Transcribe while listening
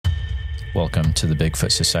Welcome to the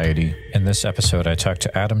Bigfoot Society. In this episode, I talked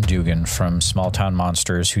to Adam Duggan from Small Town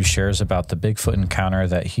Monsters, who shares about the Bigfoot encounter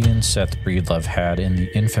that he and Seth Breedlove had in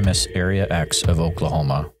the infamous Area X of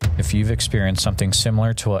Oklahoma. If you've experienced something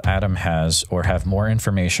similar to what Adam has, or have more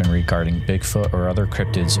information regarding Bigfoot or other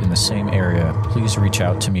cryptids in the same area, please reach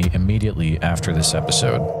out to me immediately after this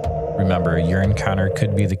episode. Remember, your encounter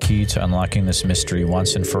could be the key to unlocking this mystery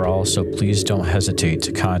once and for all, so please don't hesitate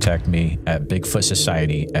to contact me at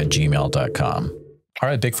bigfootsociety@gmail.com. All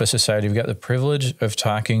right, Bigfoot Society, we've got the privilege of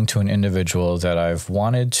talking to an individual that I've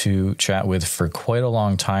wanted to chat with for quite a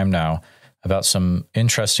long time now about some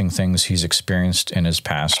interesting things he's experienced in his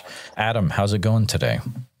past. Adam, how's it going today?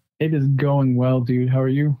 It is going well, dude. How are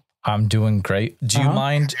you? I'm doing great. Do you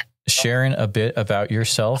mind sharing a bit about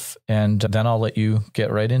yourself, and then I'll let you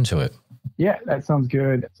get right into it? Yeah, that sounds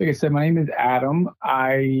good. So like I said, my name is Adam.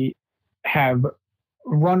 I have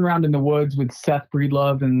run around in the woods with Seth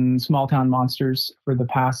Breedlove and Small Town Monsters for the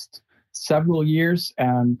past several years.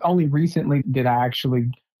 Only recently did I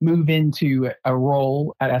actually move into a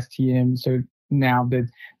role at STM. So now the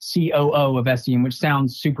COO of STM, which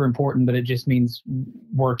sounds super important, but it just means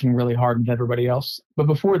working really hard with everybody else. But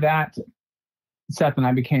before that, Seth and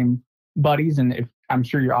I became buddies, and I'm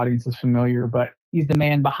sure your audience is familiar, but he's the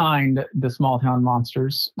man behind the Small Town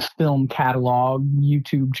Monsters film catalog,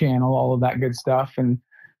 YouTube channel, all of that good stuff. And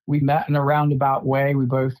we met in a roundabout way. We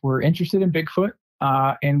both were interested in Bigfoot,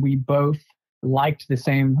 and we both liked the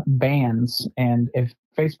same bands. And if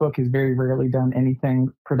Facebook has very rarely done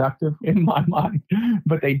anything productive in my mind,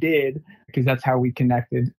 but they did, because that's how we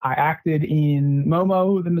connected. I acted in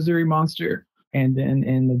Momo, the Missouri Monster, and then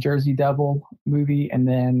in the Jersey Devil movie, and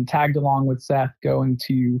then tagged along with Seth going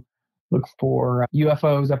to look for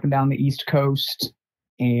UFOs up and down the East Coast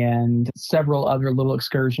and several other little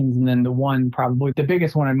excursions. And then the one, probably the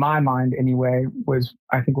biggest one in my mind anyway, was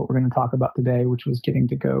I think what we're going to talk about today, which was getting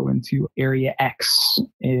to go into Area X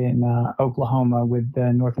in Oklahoma with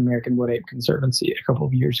the North American Wood Ape Conservancy a couple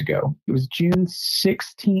of years ago. It was June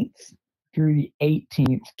 16th through the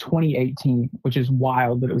 18th, 2018, which is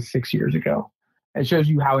wild that it was 6 years ago. It shows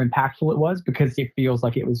you how impactful it was, because it feels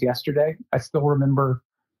like it was yesterday. I still remember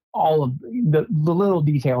all of the little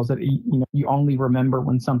details that you only remember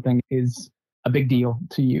when something is a big deal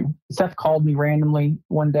to you. Seth called me randomly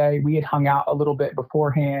one day. We had hung out a little bit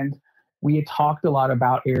beforehand. We had talked a lot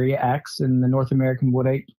about Area X and the North American Wood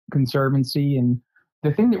Ape Conservancy. And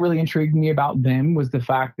the thing that really intrigued me about them was the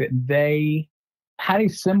fact that they had a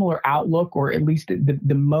similar outlook, or at least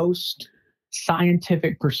the most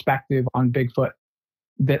scientific perspective on Bigfoot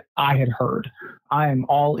that I had heard. I am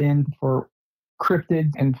all in for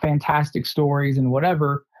cryptids and fantastic stories and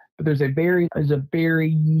whatever, but there's a very, I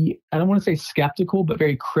don't want to say skeptical, but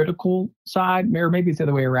very critical side, or maybe it's the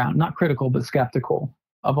other way around, not critical, but skeptical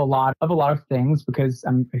of a lot of things, because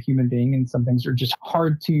I'm a human being and some things are just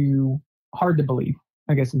hard to believe,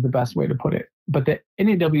 I guess is the best way to put it. But the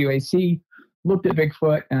NAWAC looked at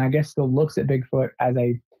Bigfoot, and I guess still looks at Bigfoot as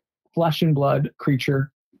a flesh and blood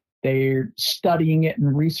creature. They're studying it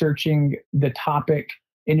and researching the topic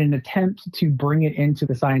in an attempt to bring it into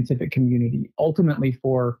the scientific community, ultimately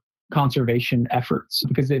for conservation efforts.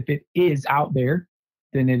 Because if it is out there,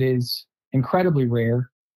 then it is incredibly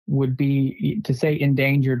rare. To say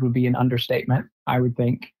endangered would be an understatement, I would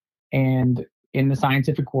think. And in the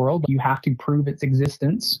scientific world, you have to prove its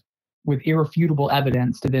existence with irrefutable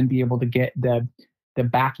evidence to then be able to get the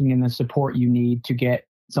backing and the support you need to get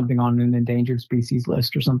something on an endangered species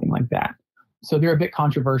list or something like that. So they're a bit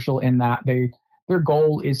controversial in that their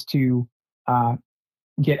goal is to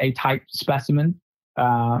get a type specimen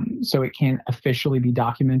so it can officially be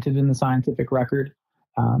documented in the scientific record.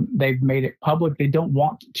 They've made it public. They don't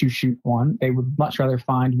want to shoot one. They would much rather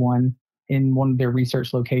find one in one of their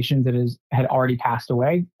research locations that had already passed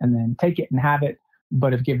away and then take it and have it.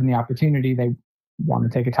 But if given the opportunity, they want to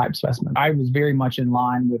take a type specimen. I was very much in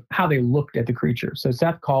line with how they looked at the creature. So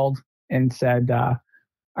Seth called and said, I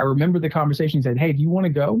remember the conversation. He said, "Hey, do you want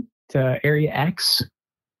to go to Area X?"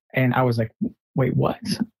 And I was like, "Wait, what?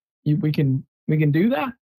 We can do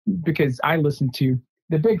that?" Because I listened to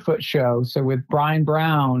the Bigfoot show, so with Brian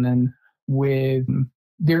Brown and with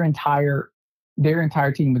their entire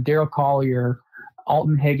team, with Daryl Collier,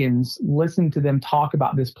 Alton Higgins, listened to them talk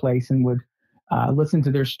about this place and would listen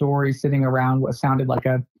to their stories sitting around what sounded like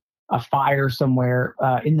a fire somewhere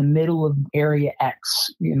in the middle of Area X,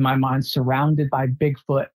 in my mind, surrounded by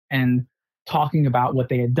Bigfoot, and talking about what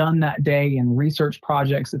they had done that day and research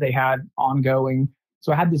projects that they had ongoing.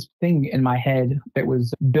 So I had this thing in my head that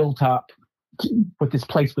was built up what this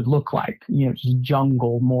place would look like, just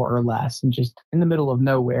jungle more or less, and just in the middle of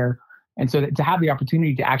nowhere. And so to have the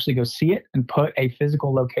opportunity to actually go see it and put a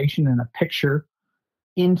physical location and a picture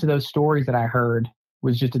into those stories that I heard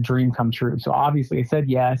was just a dream come true. So obviously I said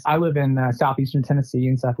yes. I live in southeastern Tennessee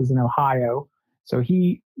and Seth is in Ohio. So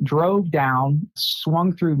he drove down,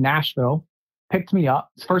 swung through Nashville, picked me up.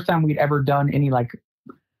 It's the first time we'd ever done any like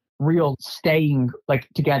real staying like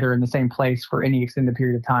together in the same place for any extended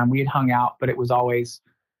period of time. We had hung out, but it was always,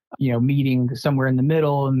 meeting somewhere in the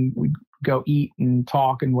middle, and we'd go eat and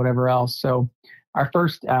talk and whatever else. So our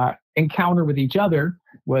first encounter with each other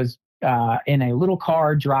was in a little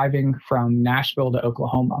car driving from Nashville to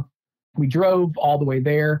Oklahoma. We drove all the way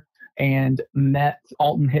there and met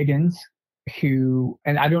Alton Higgins, who,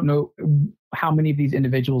 and I don't know how many of these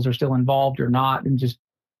individuals are still involved or not, and just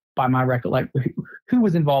by my recollection, who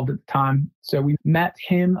was involved at the time. So we met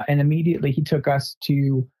him, and immediately he took us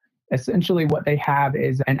to essentially what they have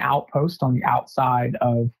is an outpost on the outside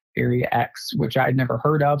of Area X, which I had never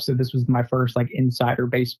heard of. So this was my first like insider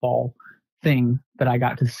baseball thing that I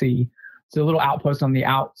got to see. It's a little outpost on the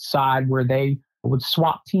outside where they would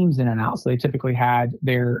swap teams in and out. So they typically had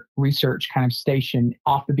their research kind of station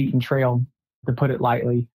off the beaten trail, to put it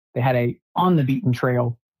lightly. They had a on the beaten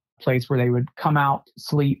trail place where they would come out,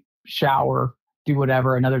 sleep, shower, do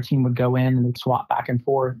whatever. Another team would go in and they'd swap back and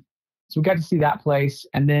forth. So we got to see that place.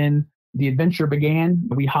 And then the adventure began.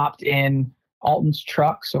 We hopped in Alton's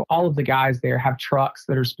truck. So all of the guys there have trucks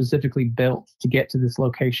that are specifically built to get to this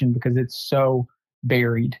location because it's so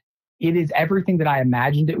buried. It is everything that I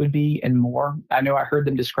imagined it would be and more. I know I heard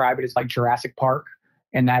them describe it as like Jurassic Park,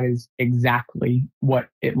 and that is exactly what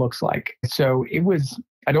it looks like. So it was,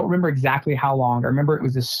 I don't remember exactly how long. I remember it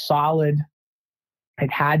was a solid,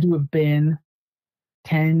 it had to have been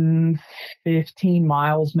 10, 15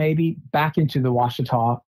 miles maybe back into the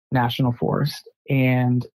Ouachita National Forest,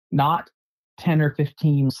 and not 10 or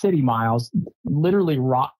 15 city miles, literally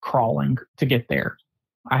rock crawling to get there.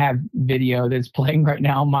 I have video that's playing right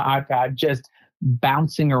now on my iPad, just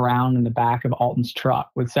bouncing around in the back of Alton's truck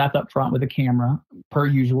with Seth up front with a camera, per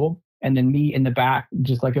usual, and then me in the back,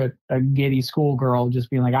 just like a giddy schoolgirl, just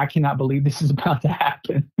being like, I cannot believe this is about to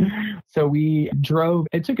happen. So we drove.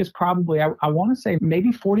 It took us probably, I want to say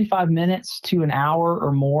maybe 45 minutes to an hour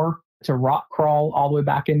or more to rock crawl all the way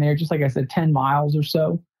back in there. Just like I said, 10 miles or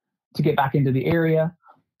so to get back into the area.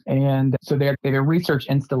 And so they have a research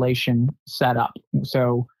installation set up.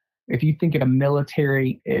 So if you think of a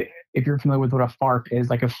military, if you're familiar with what a FARP is,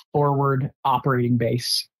 like a forward operating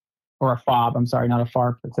base, or a FOB, I'm sorry, not a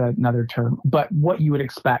FARP, it's another term, but what you would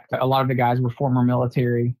expect. A lot of the guys were former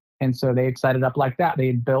military. And so they had set it up like that. They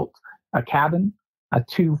had built a cabin, a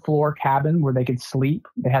 2-floor cabin where they could sleep.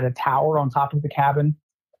 They had a tower on top of the cabin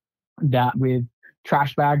that with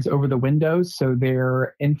trash bags over the windows. So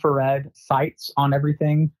their infrared sights on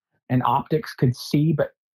everything and optics could see,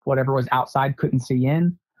 but whatever was outside couldn't see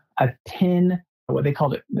in. A tin, what they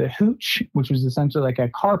called it, the hooch, which was essentially like a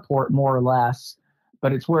carport more or less,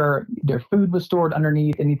 but it's where their food was stored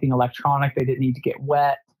underneath, anything electronic they didn't need to get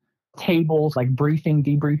wet. Tables, like briefing,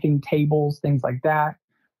 debriefing tables, things like that.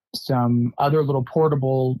 Some other little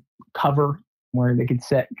portable cover where they could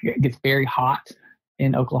sit. It gets very hot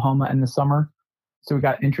in Oklahoma in the summer. So we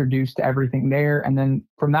got introduced to everything there. And then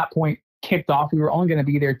from that point, kicked off. We were only going to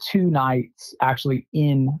be there 2 nights actually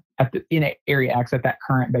in Area X at that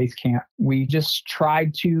current base camp. We just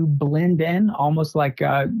tried to blend in almost like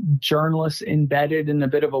journalists embedded in a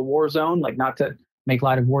bit of a war zone, like not to make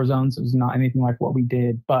light of war zones. It was not anything like what we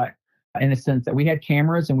did, but in a sense that we had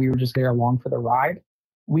cameras and we were just there along for the ride.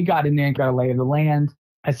 We got in there and got a lay of the land.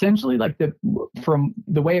 Essentially, like from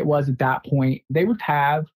the way it was at that point, they would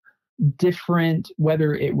have different,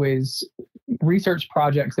 whether it was research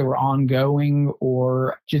projects that were ongoing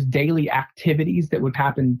or just daily activities that would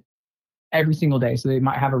happen every single day. So they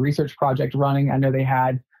might have a research project running. I know they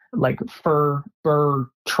had like fur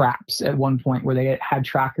traps at one point where they had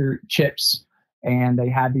tracker chips and they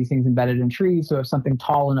had these things embedded in trees. So if something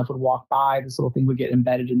tall enough would walk by, this little thing would get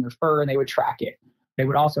embedded in their fur and they would track it. They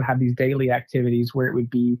would also have these daily activities where it would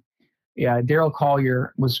be, Daryl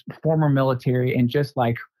Collier was former military and just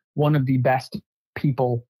like one of the best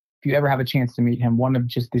people, if you ever have a chance to meet him, one of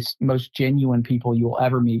just the most genuine people you will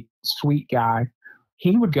ever meet, sweet guy.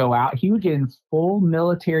 He would go out, he would get in full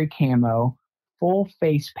military camo, full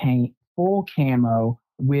face paint, full camo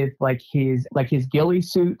with like his ghillie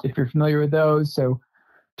suit, if you're familiar with those. So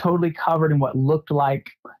totally covered in what looked like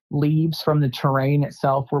leaves from the terrain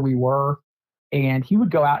itself where we were. And he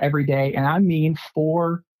would go out every day, and I mean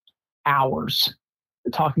 4 hours,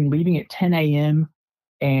 leaving at 10 a.m.,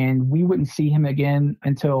 and we wouldn't see him again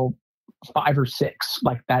until 5 or 6,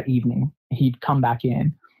 like that evening. He'd come back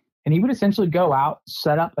in. And he would essentially go out,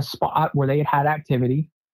 set up a spot where they had activity,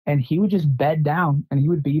 and he would just bed down and he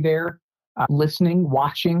would be there listening,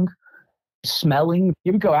 watching, smelling.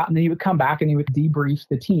 He would go out and then he would come back and he would debrief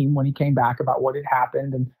the team when he came back about what had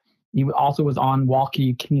happened. And he also was on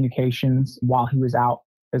walkie communications while he was out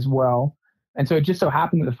as well. And so it just so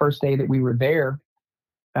happened that the first day that we were there,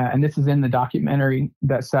 and this is in the documentary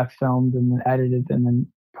that Seth filmed and then edited and then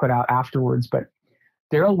put out afterwards, but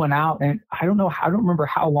Daryl went out and I don't remember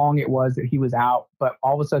how long it was that he was out, but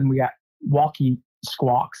all of a sudden we got walkie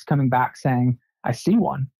squawks coming back saying, I see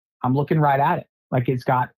one. I'm looking right at it. Like, it's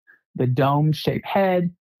got the dome shaped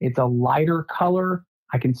head. It's a lighter color.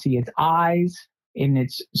 I can see its eyes and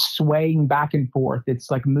it's swaying back and forth.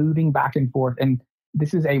 It's like moving back and forth. And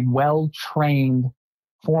this is a well-trained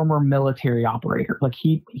former military operator. Like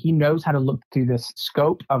he knows how to look through this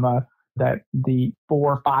scope of the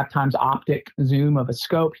 4 or 5 times optic zoom of a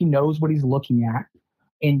scope. He knows what he's looking at.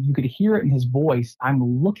 And you could hear it in his voice. I'm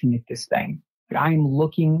looking at this thing. I am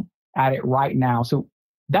looking at it right now. So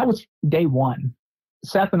that was day one.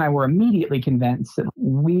 Seth and I were immediately convinced that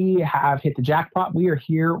we have hit the jackpot. We are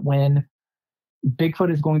here when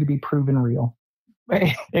Bigfoot is going to be proven real.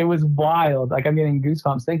 It was wild. Like, I'm getting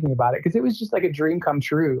goosebumps thinking about it because it was just like a dream come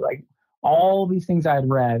true. Like, all these things I had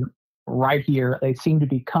read right here, they seemed to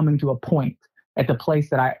be coming to a point at the place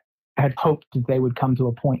that I had hoped that they would come to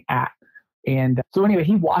a point at. And so anyway,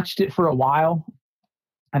 he watched it for a while.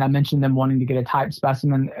 And I mentioned them wanting to get a type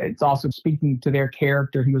specimen. It's also speaking to their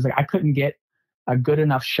character. He was like, I couldn't get a good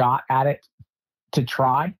enough shot at it to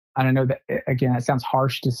try. And I know that, again, that sounds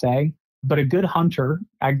harsh to say, but a good hunter,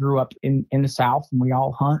 I grew up in the South and we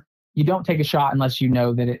all hunt. You don't take a shot unless you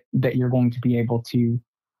know that you're going to be able to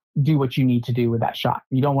do what you need to do with that shot.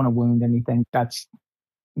 You don't want to wound anything. That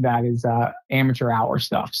is amateur hour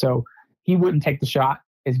stuff. So he wouldn't take the shot.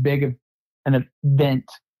 As big of an event,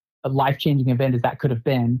 a life-changing event as that could have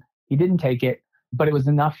been, he didn't take it, but it was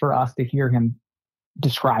enough for us to hear him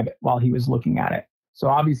describe it while he was looking at it. So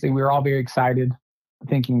obviously we were all very excited,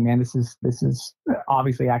 thinking, man, this is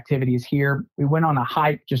obviously activity is here. We went on a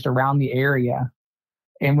hike just around the area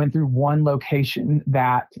and went through one location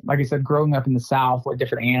that, like I said, growing up in the South, what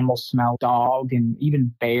different animals smell, dog and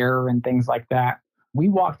even bear and things like that. We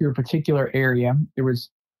walked through a particular area. There was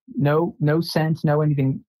no scent, no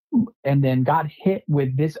anything, and then got hit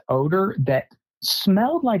with this odor that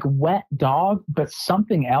smelled like wet dog, but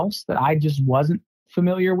something else that I just wasn't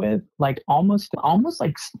familiar with, like almost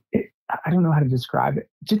like, I don't know how to describe it.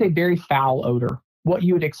 Just a very foul odor. What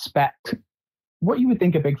you would expect, what you would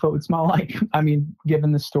think a Bigfoot would smell like. I mean,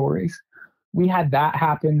 given the stories. We had that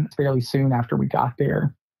happen fairly soon after we got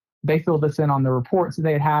there. They filled us in on the reports that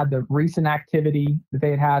they had, the recent activity that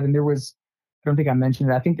they had. And there was, I don't think I mentioned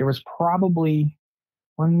it, I think there was probably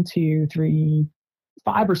 1, 2, 3,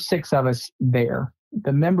 5 or 6 of us there.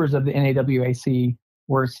 The members of the NAWAC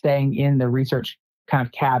were staying in the research kind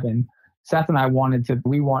of cabin. Seth and I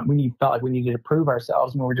felt like we needed to prove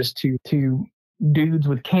ourselves, and we were just two dudes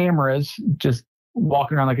with cameras just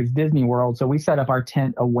walking around like it's Disney World. So we set up our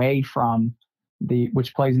tent away from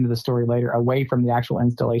which plays into the story later, away from the actual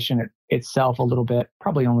installation itself a little bit,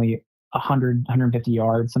 probably only 100, 150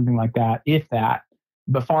 yards, something like that, if that,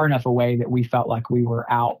 but far enough away that we felt like we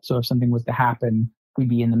were out. So if something was to happen, we'd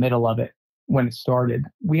be in the middle of it when it started.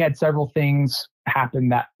 We had several things happen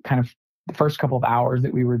that kind of the first couple of hours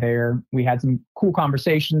that we were there. We had some cool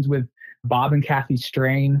conversations with Bob and Kathy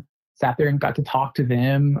Strain, sat there and got to talk to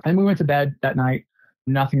them. And we went to bed that night.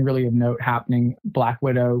 Nothing really of note happening. Black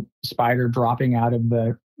widow spider dropping out of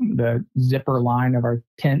the zipper line of our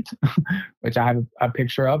tent, which I have a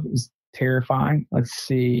picture of. It was terrifying. Let's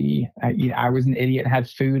see. I was an idiot, had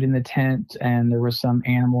food in the tent, and there was some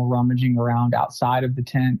animal rummaging around outside of the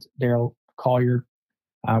tent. Daryl Collier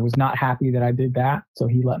was not happy that I did that, so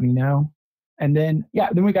he let me know. And then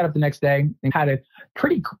we got up the next day and had a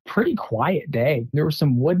pretty quiet day. There were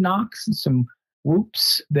some wood knocks and some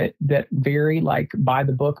whoops that vary, like by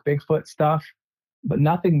the book Bigfoot stuff, but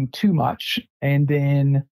nothing too much. And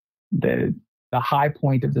then the high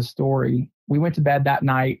point of the story, we went to bed that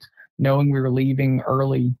night knowing we were leaving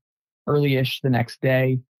early-ish the next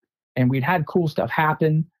day. And we'd had cool stuff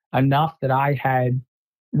happen enough that I had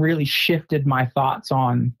really shifted my thoughts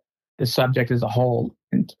on the subject as a whole,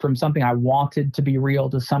 and from something I wanted to be real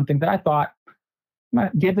to something that I thought,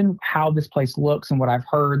 given how this place looks and what I've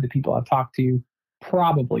heard, the people I've talked to,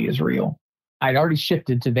 probably is real. I'd already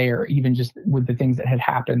shifted to there, even just with the things that had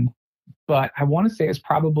happened. But I want to say it's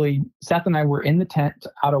probably, Seth and I were in the tent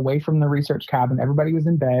out away from the research cabin. Everybody was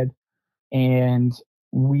in bed, and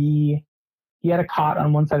he had a cot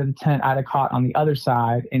on one side of the tent. I had a cot on the other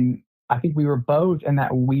side, and I think we were both in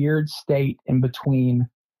that weird state in between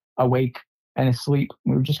awake and asleep.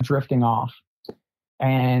 We were just drifting off.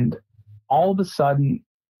 And all of a sudden,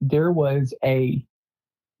 there was a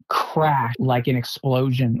crash, like an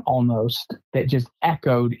explosion almost, that just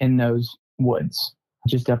echoed in those woods.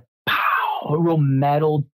 Just a pow, a real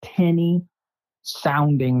metal, tinny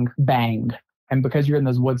sounding bang. And because you're in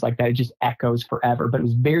those woods like that, it just echoes forever. But it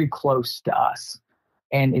was very close to us.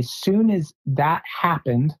 And as soon as that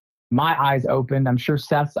happened, my eyes opened. I'm sure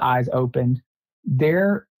Seth's eyes opened.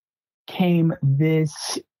 There came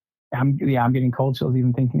this, I'm getting cold chills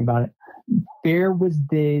even thinking about it. There was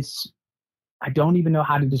this, I don't even know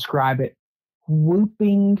how to describe it,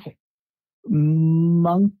 whooping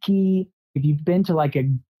monkey. If you've been to like a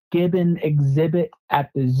gibbon exhibit at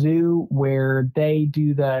the zoo where they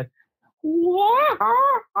do the,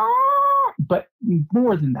 but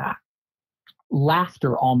more than that,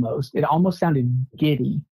 laughter almost. It almost sounded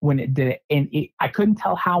giddy when it did it. And I couldn't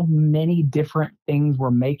tell how many different things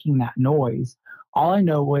were making that noise. All I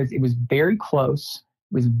know was it was very close.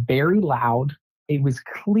 It was very loud. It was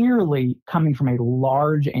clearly coming from a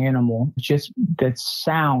large animal. Just the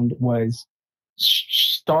sound was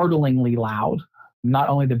startlingly loud. Not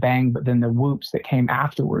only the bang, but then the whoops that came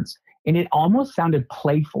afterwards. And it almost sounded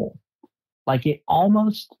playful. Like it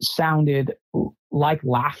almost sounded like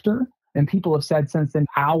laughter. And people have said since then,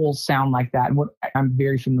 owls sound like that. And I'm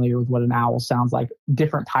very familiar with what an owl sounds like,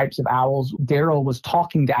 different types of owls. Daryl was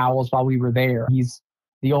talking to owls while we were there. He's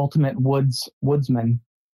the ultimate woodsman,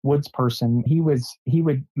 woods person. He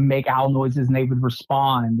would make owl noises and they would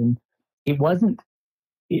respond. And it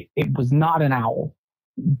was not an owl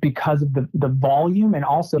because of the volume. And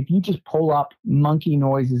also, if you just pull up monkey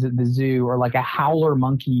noises at the zoo or like a howler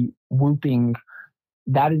monkey whooping,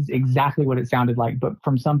 that is exactly what it sounded like, but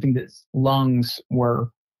from something that's lungs were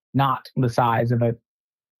not the size of a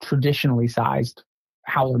traditionally sized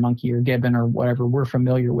howler monkey or gibbon or whatever we're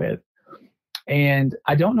familiar with. And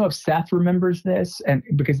I don't know if Seth remembers this, and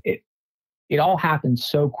because it all happened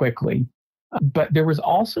so quickly, but there was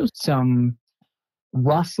also some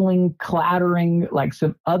rustling, clattering, like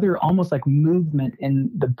some other almost like movement in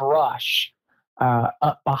the brush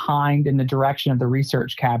up behind in the direction of the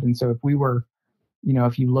research cabin. So if we were,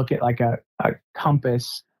 if you look at like a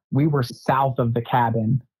compass, we were south of the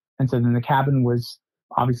cabin. And so then the cabin was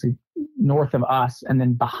obviously north of us. And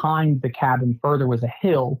then behind the cabin further was a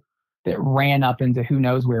hill that ran up into who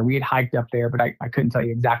knows where. We had hiked up there, but I couldn't tell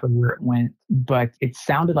you exactly where it went. But it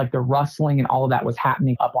sounded like the rustling and all of that was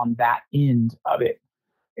happening up on that end of it.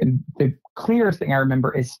 And the clearest thing I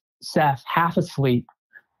remember is Seth, half asleep,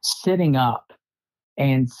 sitting up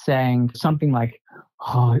and saying something like,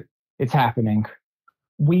 "Oh, it's happening."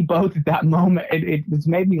 We both at that moment, it just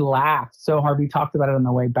made me laugh so hard. We talked about it on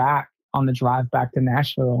the way back, on the drive back to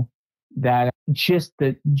Nashville, that just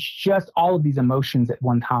all of these emotions at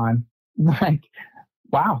one time, like,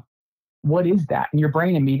 wow, what is that? And your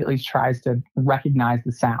brain immediately tries to recognize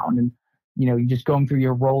the sound. And, you're just going through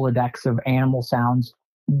your Rolodex of animal sounds,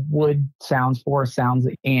 wood sounds, forest sounds.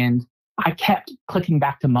 And I kept clicking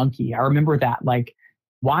back to monkey. I remember that, like,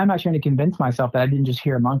 why am I trying to convince myself that I didn't just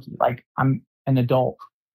hear a monkey? Like, I'm an adult.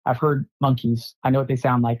 I've heard monkeys. I know what they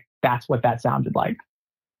sound like. That's what that sounded like.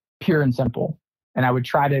 Pure and simple. And I would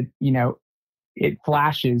try to, it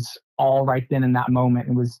flashes all right then in that moment.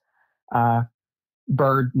 It was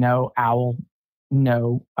bird, no. Owl,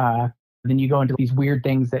 no. Then you go into these weird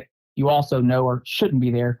things that you also know or shouldn't be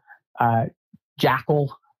there.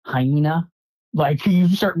 Jackal, hyena. Like you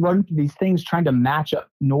start running through these things trying to match up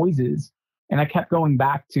noises. And I kept going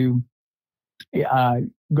back to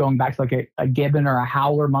like a gibbon or a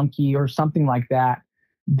howler monkey or something like that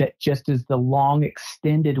just is the long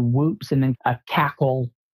extended whoops and then a cackle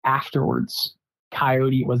afterwards.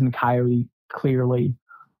 Coyote, it wasn't a coyote clearly.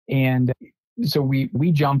 And so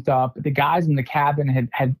we jumped up. The guys in the cabin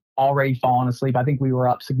had already fallen asleep. I think we were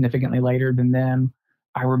up significantly later than them.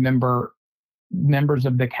 I remember members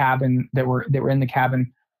of the cabin that were in the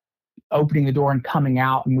cabin opening the door and coming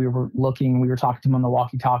out, and we were talking to them on the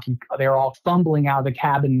walkie-talkie. They were all fumbling out of the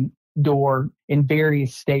cabin door in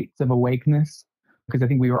various states of awakeness because I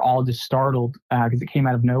think we were all just startled because it came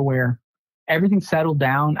out of nowhere. Everything settled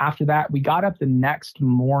down after that. We got up the next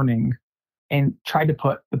morning and tried to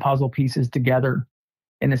put the puzzle pieces together.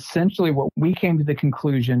 And essentially what we came to the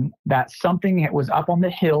conclusion that something was up on the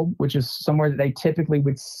hill, which is somewhere that they typically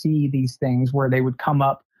would see these things, where they would come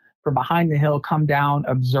up from behind the hill, come down,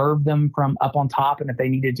 observe them from up on top. And if they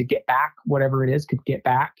needed to get back, whatever it is, could get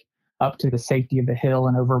back up to the safety of the hill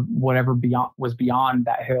and over whatever was beyond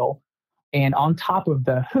that hill. And on top of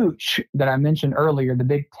the hooch that I mentioned earlier, the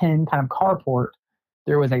big tin kind of carport,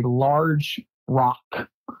 there was a large rock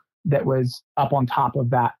that was up on top of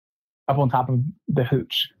the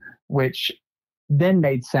hooch, which then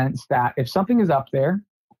made sense that if something is up there,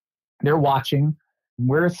 they're watching,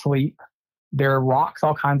 we're asleep, there are rocks,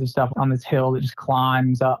 all kinds of stuff on this hill that just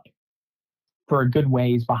climbs up for a good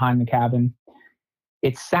ways behind the cabin.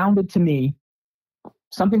 It sounded to me,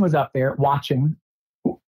 something was up there watching.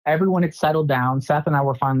 Everyone had settled down. Seth and I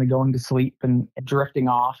were finally going to sleep and drifting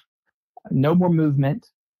off. No more movement.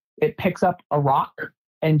 It picks up a rock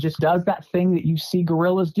and just does that thing that you see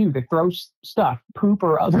gorillas do. They throw stuff, poop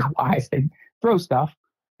or otherwise. They throw stuff.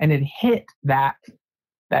 And it hit that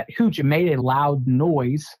hooch. It made a loud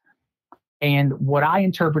noise. And what I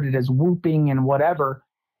interpreted as whooping and whatever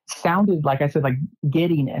sounded, like I said, like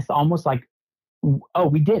giddiness, almost like, oh,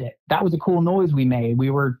 we did it. That was a cool noise we made. We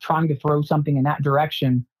were trying to throw something in that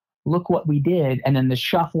direction. Look what we did. And then the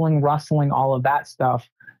shuffling, rustling, all of that stuff,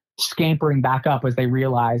 scampering back up as they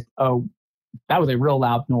realized, oh, that was a real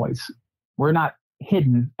loud noise. We're not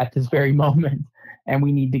hidden at this very moment, and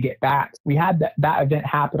we need to get back. We had that event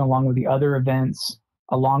happen along with the other events,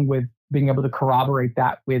 along with being able to corroborate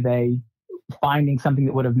that with finding something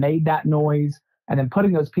that would have made that noise, and then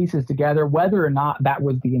putting those pieces together. Whether or not that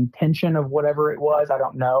was the intention of whatever it was, I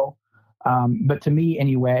don't know. But to me,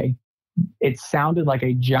 anyway, it sounded like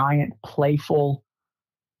a giant, playful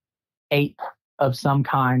ape of some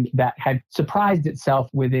kind that had surprised itself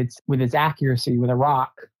with its accuracy with a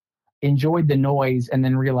rock, enjoyed the noise, and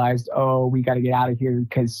then realized, oh, we got to get out of here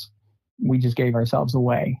because we just gave ourselves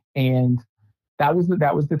away. And that was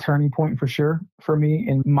the turning point for sure for me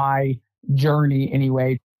in my journey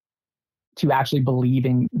anyway, to actually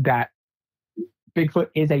believing that Bigfoot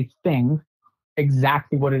is a thing.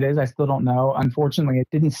 Exactly what it is, I still don't know. Unfortunately, I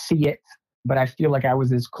didn't see it, but I feel like I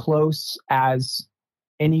was as close as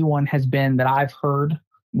anyone has been that I've heard,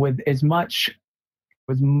 with as much,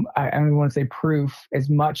 I don't even want to say proof, as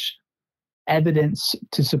much evidence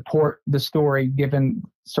to support the story given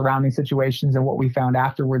surrounding situations and what we found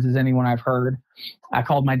afterwards as anyone I've heard. I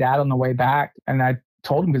called my dad on the way back and I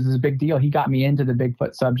told him, because it's a big deal. He got me into the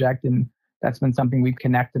Bigfoot subject, and that's been something we've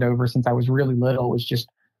connected over since I was really little. It was just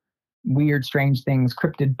weird, strange things,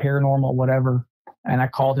 cryptid, paranormal, whatever. And I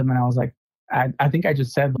called him and I was like, I think I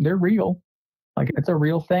just said, they're real. Like, it's a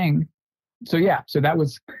real thing. So yeah,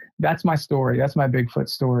 that's my story. That's my Bigfoot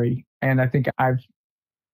story. And I think I've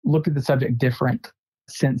looked at the subject different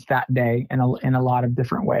since that day in a lot of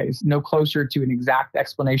different ways. No closer to an exact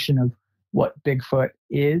explanation of what Bigfoot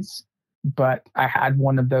is, but I had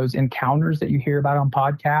one of those encounters that you hear about on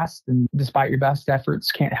podcasts, and despite your best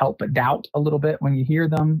efforts, can't help but doubt a little bit when you hear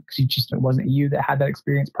them, because it wasn't you that had that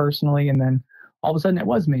experience personally. And then all of a sudden it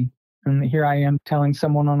was me. And here I am telling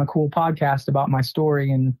someone on a cool podcast about my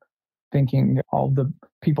story and thinking all the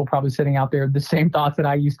people probably sitting out there, the same thoughts that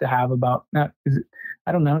I used to have about, I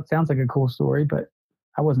don't know, it sounds like a cool story, but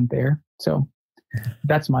I wasn't there. So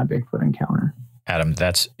that's my Bigfoot encounter. Adam,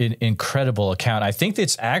 that's an incredible account. I think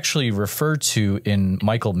it's actually referred to in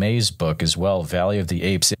Michael May's book as well, Valley of the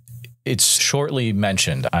Apes. It's shortly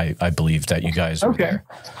mentioned, I believe, that you guys were there,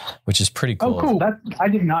 which is pretty cool. Oh, cool. I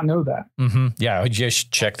did not know that. Mm-hmm. Yeah, you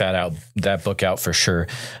should check that book out for sure.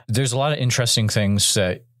 There's a lot of interesting things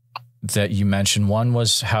that you mentioned. One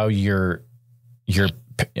was how your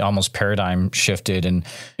almost paradigm shifted, and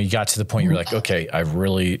you got to the point you're like, okay, I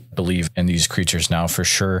really believe in these creatures now for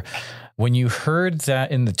sure. When you heard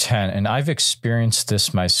that in the tent, and I've experienced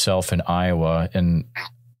this myself in Iowa, and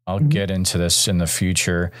I'll get into this in the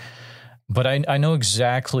future, but I know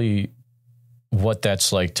exactly what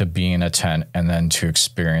that's like to be in a tent and then to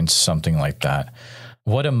experience something like that.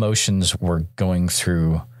 What emotions were going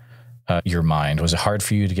through your mind? Was it hard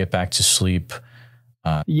for you to get back to sleep?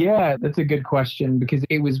 Yeah, that's a good question, because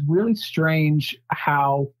it was really strange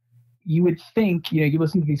how you would think, you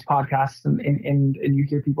listen to these podcasts and you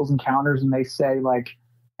hear people's encounters and they say, like,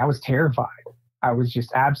 I was terrified. I was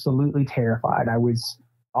just absolutely terrified.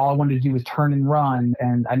 All I wanted to do was turn and run,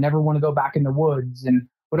 and I never want to go back in the woods and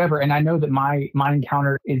whatever. And I know that my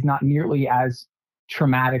encounter is not nearly as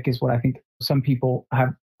traumatic as what I think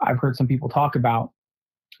I've heard some people talk about.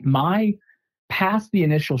 My past the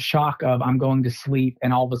initial shock of I'm going to sleep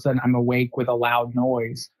and all of a sudden I'm awake with a loud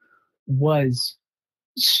noise was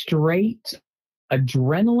straight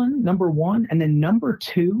adrenaline, number one. And then number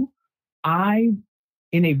two, in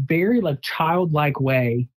a very childlike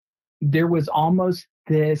way, there was almost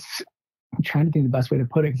this, I'm trying to think the best way to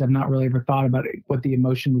put it, because I've not really ever thought about it, what the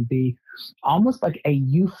emotion would be, almost like a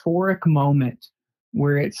euphoric moment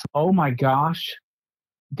where it's, oh my gosh,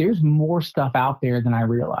 there's more stuff out there than I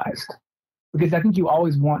realized. Because I think you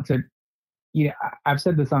always want to, I've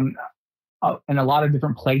said this on in a lot of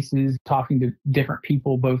different places, talking to different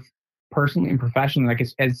people, both personally and professionally. Like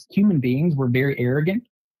as human beings, we're very arrogant.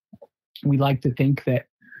 We like to think that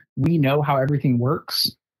we know how everything works.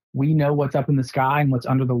 We know what's up in the sky and what's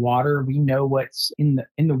under the water. We know what's in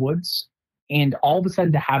the woods. And all of a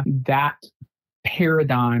sudden to have that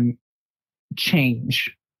paradigm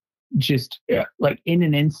change just like in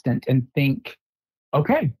an instant and think,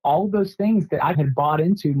 okay, all of those things that I had bought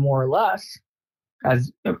into more or less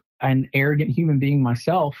as an arrogant human being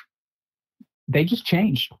myself, they just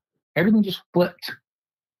changed. Everything just flipped.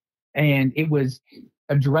 And it was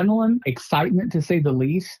adrenaline, excitement to say the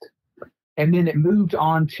least. And then it moved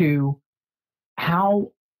on to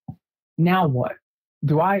how, now what?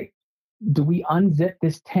 Do we unzip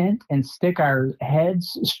this tent and stick our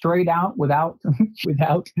heads straight out without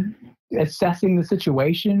assessing the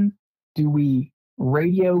situation? Do we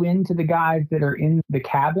radio into the guys that are in the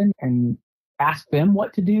cabin and ask them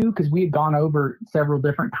what to do? Because we had gone over several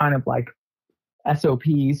different kind of like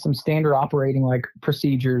SOPs, some standard operating like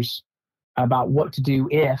procedures about what to do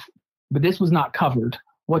but this was not covered.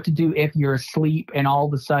 What to do if you're asleep and all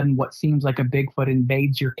of a sudden what seems like a Bigfoot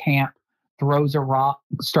invades your camp, throws a rock,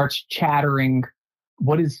 starts chattering.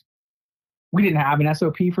 We didn't have an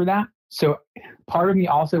SOP for that. So part of me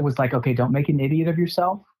also was like, okay, don't make an idiot of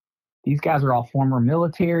yourself. These guys are all former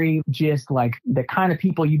military, just like the kind of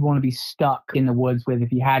people you'd want to be stuck in the woods with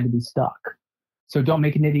if you had to be stuck. So don't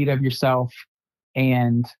make an idiot of yourself.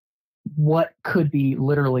 And what could be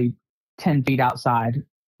literally 10 feet outside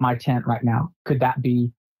my tent right now? Could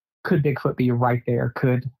Bigfoot be right there?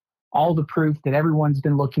 Could all the proof that everyone's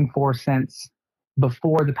been looking for since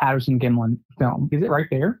before the Patterson-Gimlin film, is it right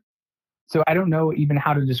there? So I don't know even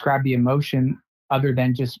how to describe the emotion other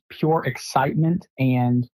than just pure excitement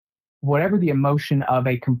and whatever the emotion of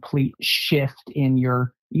a complete shift in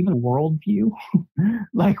your even worldview,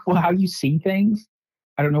 like how you see things.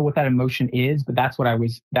 I don't know what that emotion is, but that's what I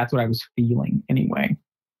was feeling anyway.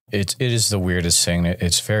 It is the weirdest thing.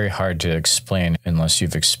 It's very hard to explain unless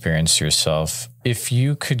you've experienced yourself. If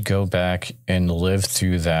you could go back and live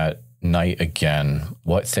through that night again,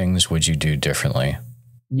 what things would you do differently?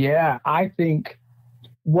 Yeah, I think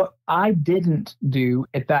what I didn't do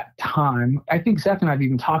at that time, I think Seth and I have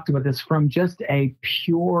even talked about this from just a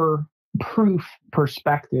pure proof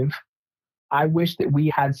perspective. I wish that we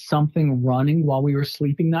had something running while we were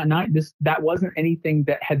sleeping that night. That wasn't anything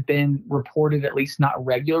that had been reported, at least not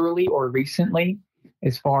regularly or recently,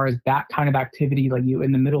 as far as that kind of activity, like you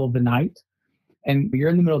in the middle of the night. And you're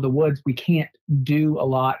in the middle of the woods, we can't do a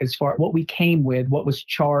lot as far what we came with, what was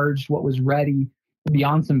charged, what was ready,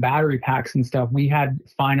 beyond some battery packs and stuff. We had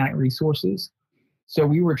finite resources. So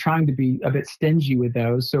we were trying to be a bit stingy with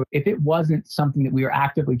those. So if it wasn't something that we were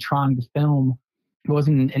actively trying to film, it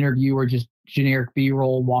wasn't an interview or just generic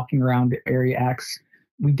B-roll walking around Area X,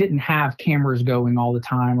 we didn't have cameras going all the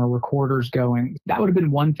time or recorders going. That would have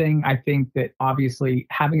been one thing. I think that obviously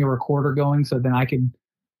having a recorder going so then I could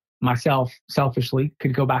myself selfishly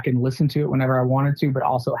could go back and listen to it whenever I wanted to, but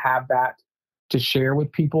also have that to share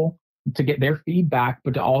with people to get their feedback,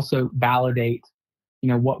 but to also validate,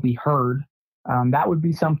 what we heard. That would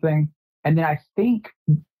be something. And then I think,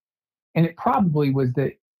 and it probably was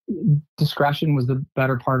that discretion was the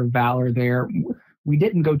better part of valor there. We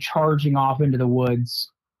didn't go charging off into the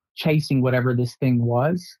woods, chasing whatever this thing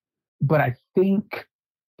was. But I think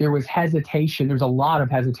there was hesitation. There's a lot of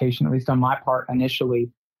hesitation, at least on my part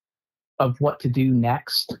initially, of what to do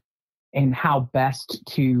next and how best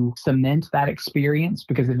to cement that experience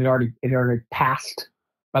because it had already passed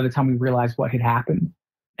by the time we realized what had happened.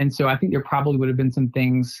 And so I think there probably would have been some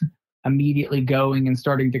things immediately going and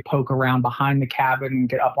starting to poke around behind the cabin and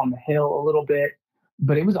get up on the hill a little bit.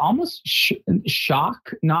 But it was almost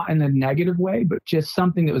shock, not in a negative way, but just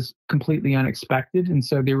something that was completely unexpected. And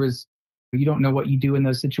so you don't know what you do in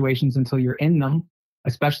those situations until you're in them,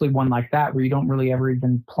 especially one like that where you don't really ever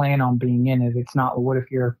even plan on being in it. It's not, what if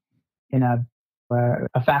you're in a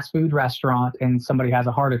fast food restaurant and somebody has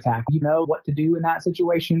a heart attack? You know what to do in that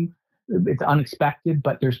situation. It's unexpected,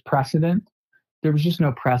 but there's precedent. There was just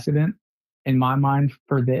no precedent in my mind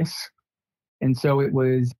for this. And so it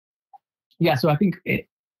was, so I think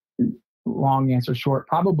long answer short,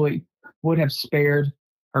 probably would have spared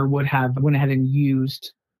or would have went ahead and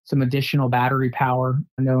used some additional battery power,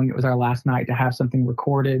 knowing it was our last night to have something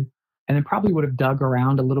recorded. And then probably would have dug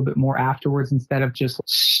around a little bit more afterwards instead of just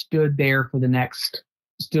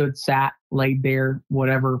sat, laid there,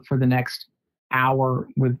 whatever, for the next hour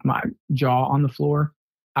with my jaw on the floor.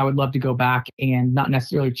 I would love to go back and not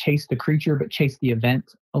necessarily chase the creature, but chase the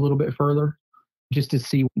event a little bit further, just to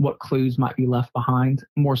see what clues might be left behind,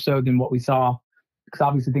 more so than what we saw because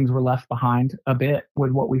obviously things were left behind a bit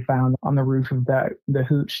with what we found on the roof of the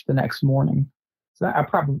hooch the next morning. So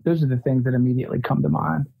those are the things that immediately come to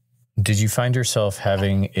mind. Did you find yourself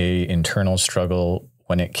having a internal struggle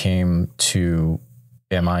when it came to,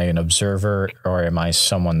 am I an observer or am I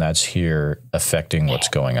someone that's here affecting what's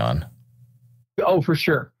going on? Oh, for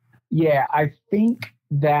sure. Yeah, I think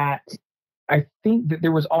that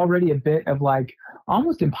there was already a bit of like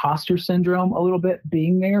almost imposter syndrome a little bit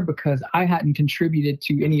being there, because I hadn't contributed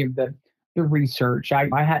to any of the research.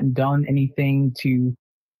 I hadn't done anything to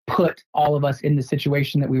put all of us in the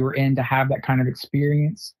situation that we were in to have that kind of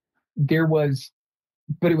experience.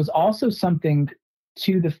 But it was also something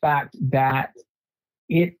to the fact that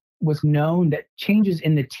it was known that changes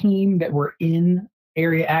in the team that were in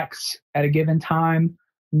Area X at a given time,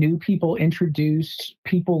 new people introduced,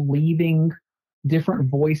 people leaving, different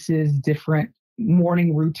voices, different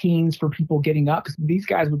morning routines for people getting up. Because these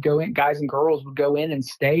guys and girls would go in and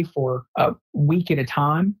stay for a week at a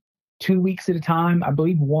time, 2 weeks at a time. I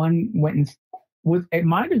believe one went it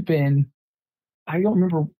might have been, I don't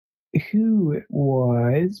remember who it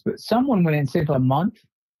was, but someone went in and stayed for a month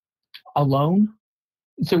alone.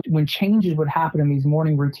 So when changes would happen in these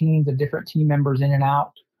morning routines of different team members in and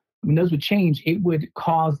out, when those would change, it would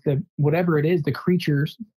cause whatever it is, the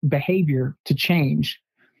creature's behavior to change.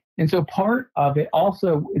 And so part of it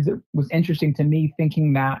also was interesting to me,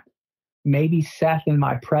 thinking that maybe Seth and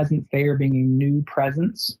my presence there, being a new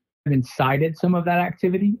presence, incited some of that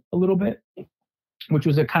activity a little bit, which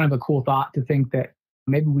was a kind of a cool thought to think that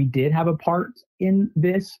maybe we did have a part in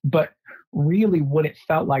this. But really what it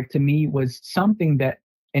felt like to me was something that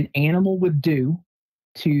an animal would do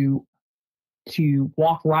to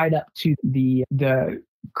walk right up to the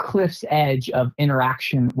cliff's edge of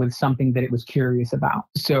interaction with something that it was curious about.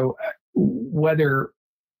 So whether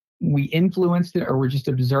we influenced it or we're just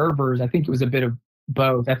observers, I think it was a bit of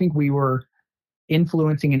both. I think we were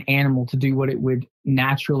influencing an animal to do what it would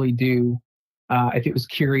naturally do if it was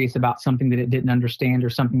curious about something that it didn't understand or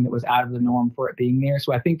something that was out of the norm for it being there.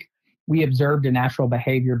 So I think we observed a natural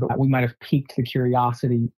behavior, but we might have piqued the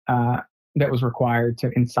curiosity that was required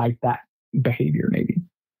to incite that behavior, maybe.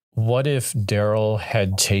 What if Daryl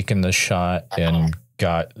had taken the shot and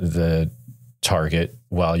got the target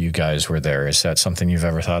while you guys were there? Is that something you've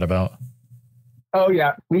ever thought about? Oh,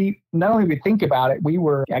 yeah. We not only would think about it,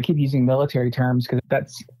 I keep using military terms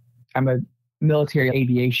because I'm a military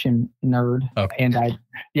aviation nerd. Okay. And I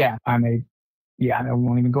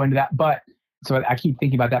won't even go into that. But so I keep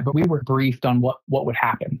thinking about that. But we were briefed on what would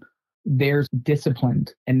happen. There's discipline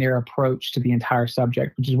in their approach to the entire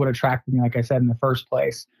subject, which is what attracted me, like I said, in the first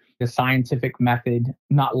place. The scientific method,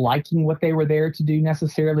 not liking what they were there to do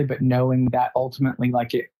necessarily, but knowing that ultimately,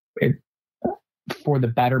 like it for the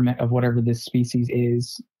betterment of whatever this species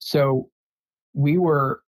is. So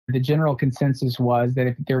the general consensus was that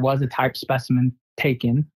if there was a type specimen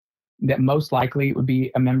taken, that most likely it would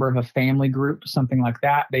be a member of a family group, something like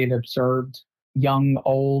that. They had observed young,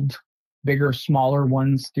 old, bigger, smaller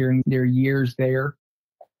ones during their years there,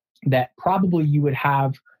 that probably you would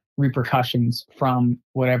have repercussions from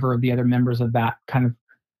whatever of the other members of that kind of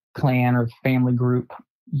clan or family group.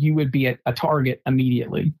 You would be a target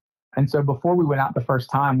immediately. And so before we went out the first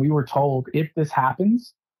time, we were told, if this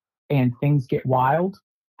happens and things get wild,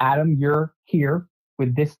 Adam, you're here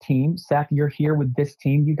with this team. Seth, you're here with this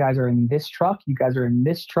team. You guys are in this truck. You guys are in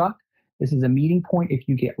this truck. This is a meeting point. If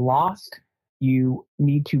you get lost, you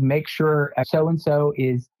need to make sure so-and-so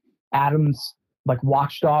is Adam's like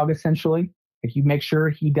watchdog, essentially. If you make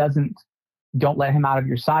sure don't let him out of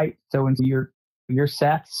your sight. So-and-so, your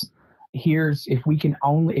Seth's. If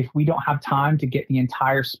we don't have time to get the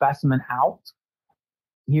entire specimen out,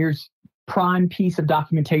 here's prime piece of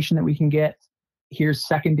documentation that we can get. Here's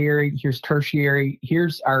secondary, here's tertiary,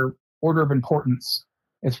 here's our order of importance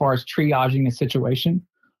as far as triaging a situation.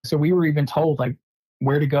 So we were even told like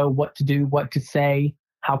where to go, what to do, what to say,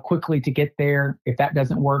 how quickly to get there. If that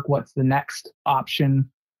doesn't work, what's the next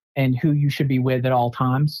option, and who you should be with at all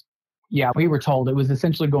times. Yeah, we were told it was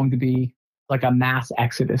essentially going to be like a mass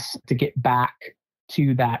exodus to get back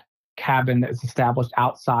to that cabin that was established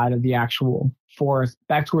outside of the actual forest,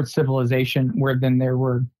 back towards civilization, where then there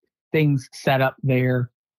were things set up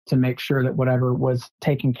there to make sure that whatever was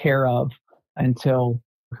taken care of until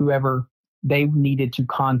whoever they needed to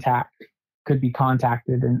contact could be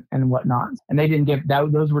contacted and whatnot. And they didn't give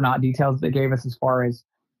those were not details they gave us as far as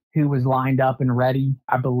who was lined up and ready.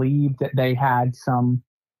 I believe that they had some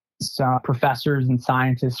professors and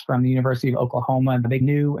scientists from the University of Oklahoma that they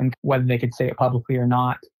knew, and whether they could say it publicly or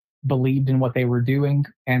not, believed in what they were doing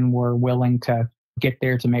and were willing to get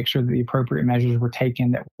there to make sure that the appropriate measures were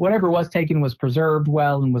taken, that whatever was taken was preserved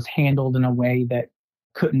well and was handled in a way that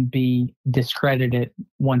couldn't be discredited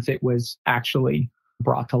once it was actually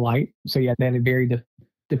brought to light. So yeah, they had a very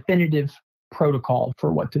definitive protocol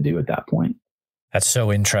for what to do at that point. That's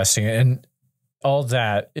so interesting. And all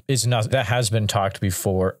that is not, that has been talked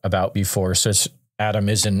about before. So Adam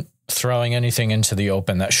isn't throwing anything into the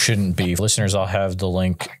open that shouldn't be. Listeners, I'll have the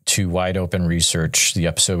link to Wide Open Research, the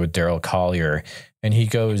episode with Daryl Collier, and he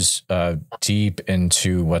goes deep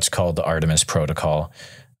into what's called the Artemis Protocol,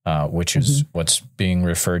 which is what's being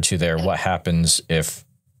referred to there. What happens if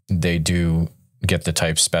they do get the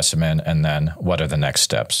type specimen, and then what are the next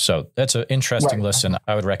steps? So that's an interesting listen.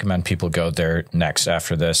 I would recommend people go there next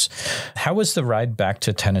after this. How was the ride back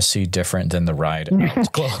to Tennessee different than the ride in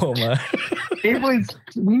Oklahoma?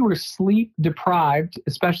 We were sleep deprived,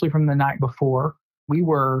 especially from the night before. We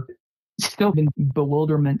were still in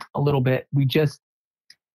bewilderment a little bit. We just,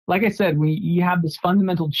 like I said, you have this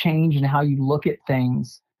fundamental change in how you look at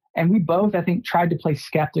things. And we both, I think, tried to play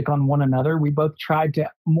skeptic on one another. We both tried to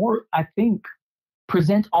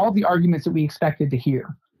present all the arguments that we expected to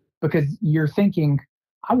hear, because you're thinking,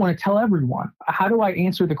 I want to tell everyone. How do I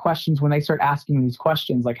answer the questions when they start asking these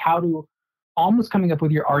questions? Like almost coming up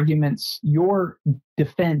with your arguments, your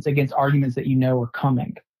defense against arguments that you know are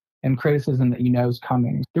coming and criticism that you know is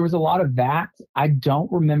coming. There was a lot of that. I don't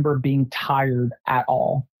remember being tired at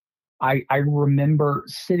all. I remember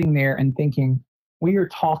sitting there and thinking, we are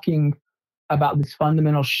talking about this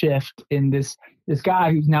fundamental shift in this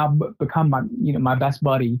guy who's now become my best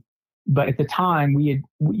buddy. But at the time we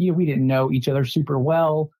didn't know each other super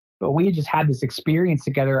well, but we had just had this experience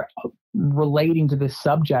together relating to this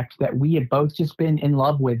subject that we had both just been in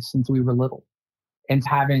love with since we were little. And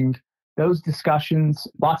having those discussions,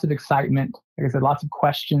 lots of excitement, like I said, lots of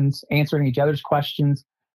questions, answering each other's questions,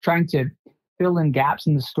 trying to fill in gaps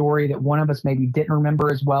in the story that one of us maybe didn't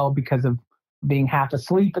remember as well because of being half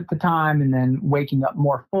asleep at the time, and then waking up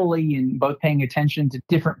more fully and both paying attention to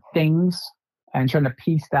different things and trying to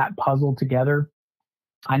piece that puzzle together.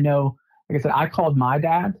 I know, like I said, I called my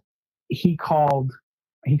dad. He called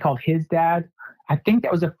his dad. I think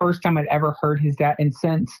that was the first time I'd ever heard his dad. And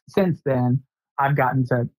since then, I've gotten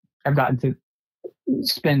to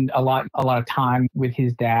spend a lot of time with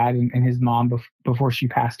his dad and his mom before she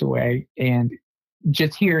passed away. And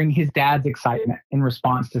just hearing his dad's excitement in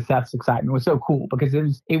response to Seth's excitement was so cool, because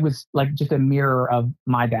it was like just a mirror of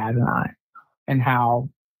my dad and I, and how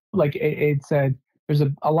like there's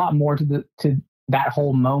a lot more to that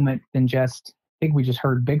whole moment than just, I think we just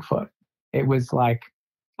heard Bigfoot. It was like,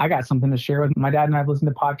 I got something to share with my dad, and I've listened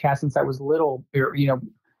to podcasts since I was little, or,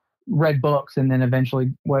 read books, and then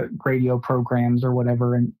eventually radio programs or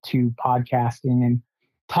whatever, and to podcasting, and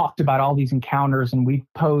talked about all these encounters, and we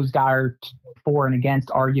posed our for and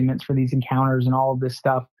against arguments for these encounters and all of this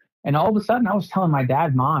stuff. And all of a sudden I was telling my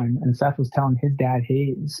dad mine, and Seth was telling his dad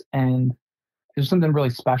his. And there's something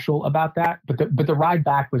really special about that. But the ride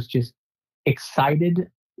back was just excited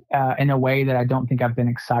in a way that I don't think I've been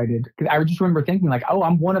excited. I just remember thinking like, oh,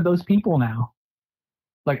 I'm one of those people now.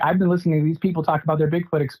 Like, I've been listening to these people talk about their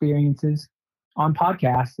Bigfoot experiences on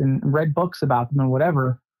podcasts and read books about them and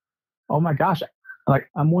whatever. Oh my gosh, like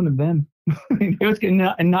I'm one of them. It was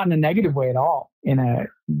not in a negative way at all, in a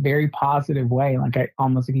very positive way. Like I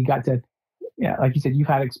almost like you got to, like you said, you've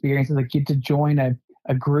had experiences like you get to join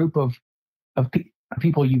a group of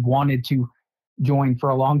people you wanted to join for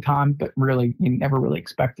a long time, but really you never really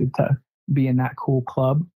expected to be in that cool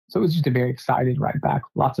club. So it was just a very excited ride back.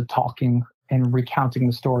 Lots of talking and recounting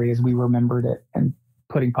the story as we remembered it and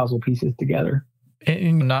putting puzzle pieces together.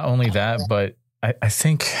 And not only that, but I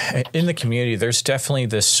think in the community, there's definitely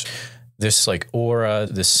this like aura,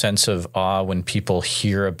 this sense of awe when people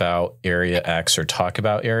hear about Area X or talk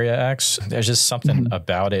about Area X. There's just something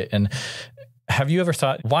about it. And have you ever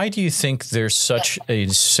thought, why do you think there's such a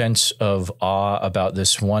sense of awe about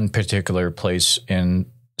this one particular place in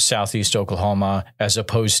Southeast Oklahoma, as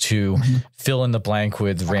opposed to fill in the blank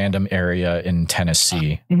with random area in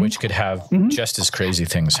Tennessee, which could have just as crazy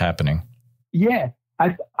things happening? Yeah.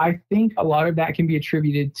 I think a lot of that can be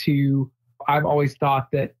attributed to, I've always thought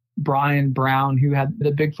that Brian Brown, who had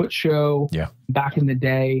the Bigfoot show back in the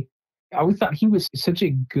day, I always thought he was such a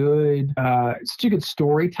good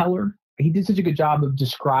storyteller. He did such a good job of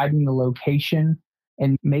describing the location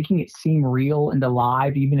and making it seem real and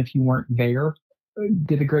alive, even if you weren't there.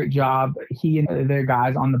 Did a great job. He and the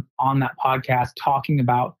guys on that podcast talking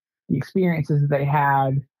about the experiences that they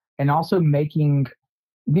had, and also making,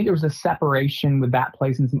 I think there was a separation with that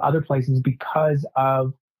place and some other places because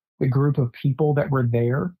of the group of people that were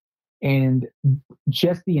there. And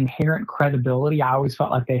just the inherent credibility I always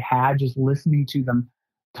felt like they had, just listening to them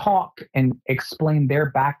talk and explain their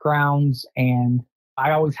backgrounds. And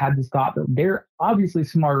I always had this thought that they're obviously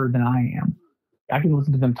smarter than I am. I can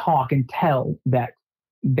listen to them talk and tell that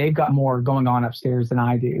they've got more going on upstairs than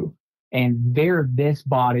I do. And they're this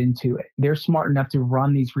bought into it. They're smart enough to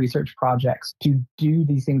run these research projects, to do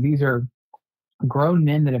these things. These are grown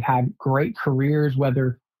men that have had great careers,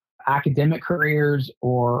 whether academic careers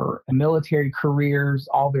or military careers,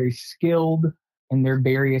 all very skilled in their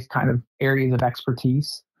various kind of areas of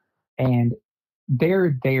expertise. And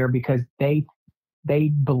they're there because they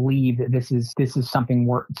believe that this is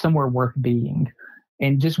something somewhere worth being.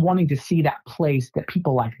 And just wanting to see that place that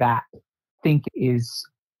people like that think is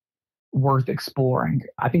worth exploring.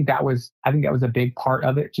 I think that was a big part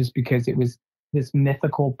of it, just because it was this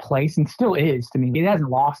mythical place, and still is to me. It hasn't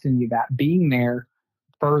lost any of that. Being there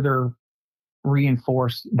further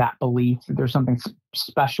reinforced that belief that there's something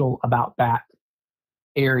special about that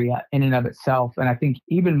area in and of itself. And I think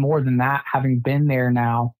even more than that, having been there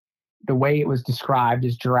now, the way it was described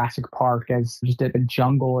as Jurassic Park, as just a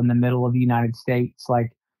jungle in the middle of the United States,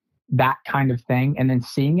 like that kind of thing. And then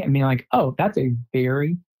seeing it and being like, oh, that's a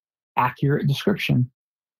very accurate description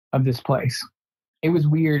of this place. It was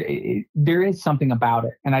weird. There is something about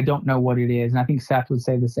it, and I don't know what it is. And I think Seth would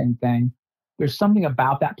say the same thing. There's something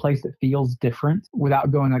about that place that feels different.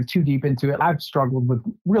 Without going like too deep into it, I've struggled with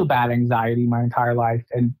real bad anxiety my entire life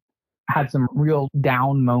and had some real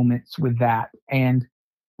down moments with that. And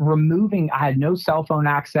I had no cell phone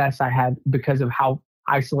access. Because of how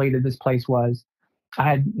isolated this place was, I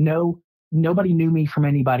had nobody knew me from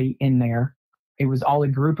anybody in there. It was all a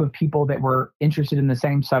group of people that were interested in the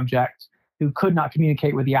same subject who could not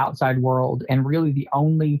communicate with the outside world. And really the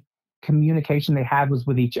only communication they had was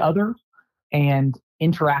with each other and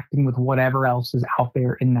interacting with whatever else is out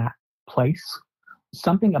there in that place.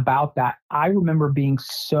 Something about that, I remember being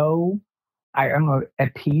so, I don't know,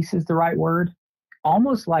 at peace is the right word.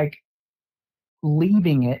 Almost like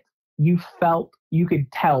leaving it, you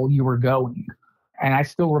could tell you were going. And I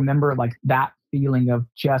still remember like that feeling of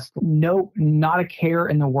just not a care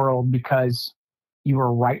in the world, because you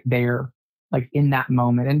were right there, like in that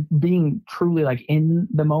moment, and being truly like in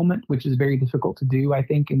the moment, which is very difficult to do, I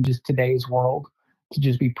think, in just today's world, to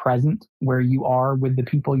just be present where you are with the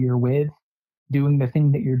people you're with, doing the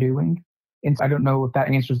thing that you're doing. And so I don't know if that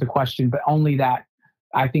answers the question, but only that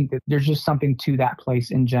I think that there's just something to that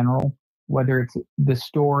place in general, whether it's the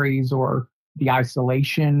stories or the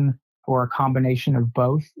isolation or a combination of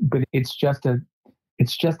both. But it's just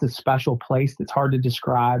a special place that's hard to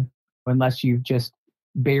describe unless you've just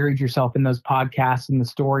buried yourself in those podcasts and the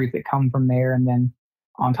stories that come from there. And then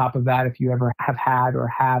on top of that, if you ever have had or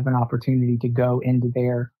have an opportunity to go into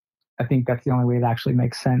there, I think that's the only way it actually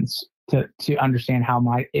makes sense to understand how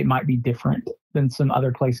it might be different than some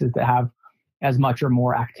other places that have as much or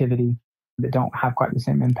more activity that don't have quite the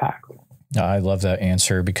same impact. I love that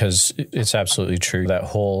answer, because it's absolutely true. That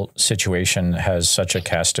whole situation has such a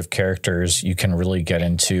cast of characters. You can really get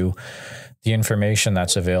into the information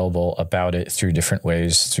that's available about it through different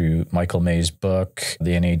ways, through Michael May's book.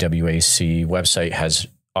 The NAWAC website has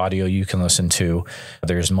audio you can listen to.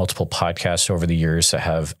 There's multiple podcasts over the years that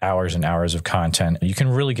have hours and hours of content. You can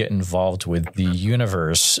really get involved with the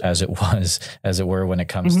universe as it were, when it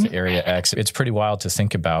comes to Area X. It's pretty wild to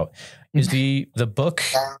think about. Is the book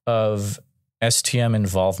of STM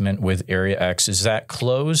involvement with Area X, is that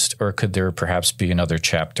closed, or could there perhaps be another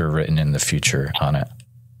chapter written in the future on it?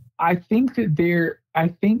 I think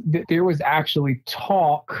that there was actually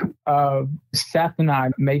talk of Seth and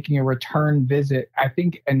I making a return visit. I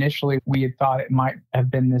think initially we had thought it might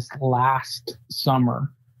have been this last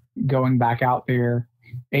summer, going back out there.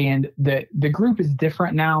 And the group is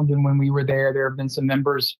different now than when we were there. There have been some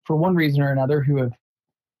members, for one reason or another, who have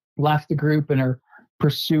left the group and are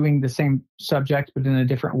pursuing the same subject, but in a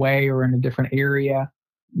different way or in a different area.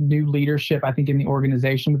 New leadership, I think, in the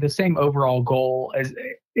organization with the same overall goal, as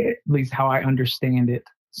at least how I understand it.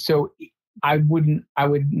 So I would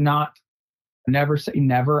not never say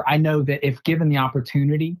never. I know that if given the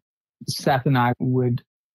opportunity, Seth and I would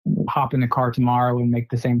hop in the car tomorrow and make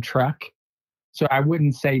the same trek. So I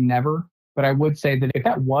wouldn't say never, but I would say that if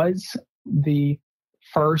that was the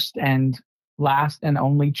first and last and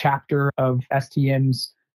only chapter of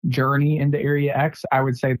STM's journey into Area X, I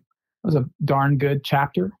would say it was a darn good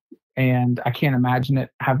chapter, and I can't imagine it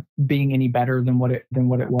being any better than what it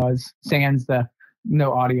was. Sans the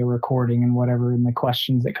no audio recording and whatever, and the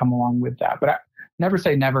questions that come along with that. But I never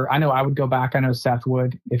say never. I know I would go back. I know Seth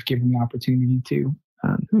would, if given the opportunity to.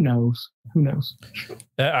 Who knows?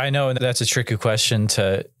 I know that's a tricky question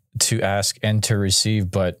to to ask and to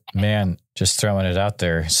receive, but man, just throwing it out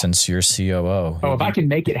there since you're COO. Oh, if I can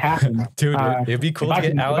make it happen. Dude, it'd be cool to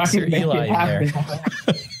get Alex or Eli in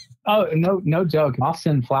there. Oh, no joke. I'll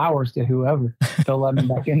send flowers to whoever. They'll let me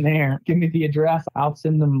back in there. Give me the address. I'll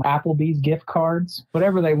send them Applebee's gift cards,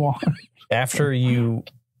 whatever they want. After you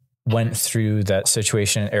went through that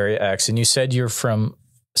situation in Area X, and you said you're from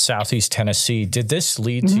Southeast Tennessee, did this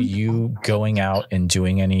lead to you going out and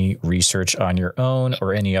doing any research on your own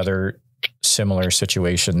or any other similar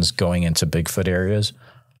situations going into Bigfoot areas?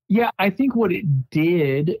 Yeah, I think what it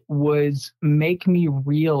did was make me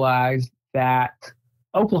realize that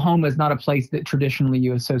Oklahoma is not a place that traditionally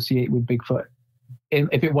you associate with Bigfoot.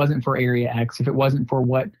 If it wasn't for Area X, if it wasn't for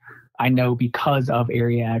what I know because of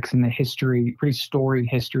Area X and the history, pretty storied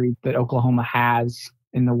history that Oklahoma has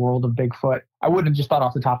in the world of Bigfoot, I wouldn't have just thought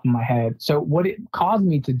off the top of my head. So what it caused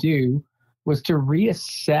me to do was to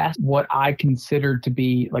reassess what I considered to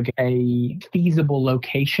be like a feasible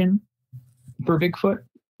location for Bigfoot,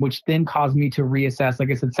 which then caused me to reassess.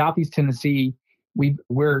 Like I said, Southeast Tennessee,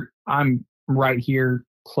 I'm right here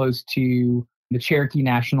close to the Cherokee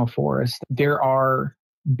National Forest. There are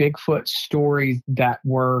Bigfoot stories that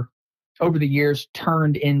were over the years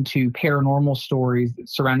turned into paranormal stories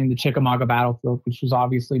surrounding the Chickamauga battlefield, which was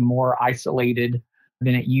obviously more isolated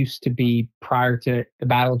than it used to be prior to the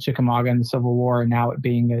Battle of Chickamauga and the Civil War, and now it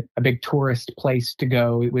being a big tourist place to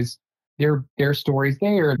go. It was there are stories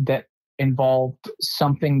there that involved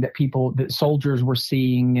something that soldiers were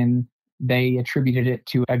seeing, and they attributed it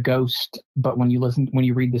to a ghost. But when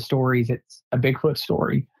you read the stories, it's a Bigfoot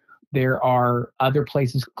story. There are other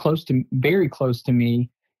places very close to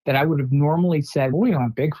me that I would have normally said, well, we don't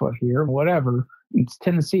have Bigfoot here, whatever. It's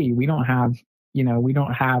Tennessee. We don't have,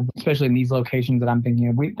 especially in these locations that I'm thinking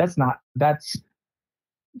of, that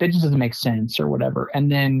just doesn't make sense or whatever.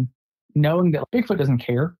 And then knowing that Bigfoot doesn't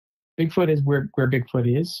care. Bigfoot is where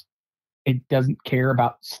Bigfoot is. It doesn't care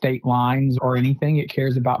about state lines or anything. It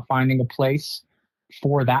cares about finding a place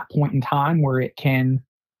for that point in time where it can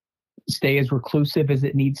stay as reclusive as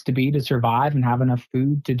it needs to be to survive and have enough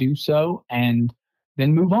food to do so, and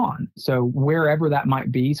then move on. So wherever that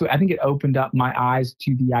might be. So I think it opened up my eyes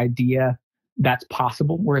to the idea that's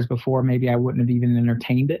possible, whereas before maybe I wouldn't have even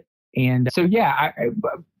entertained it. And so, yeah,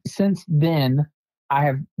 since then, I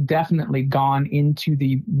have definitely gone into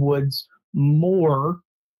the woods more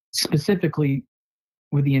specifically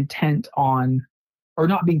with the intent on, or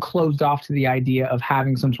not being closed off to the idea of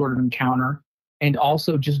having some sort of encounter, and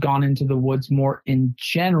also just gone into the woods more in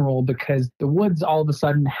general because the woods all of a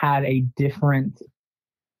sudden had a different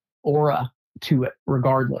aura to it,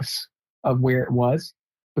 regardless of where it was,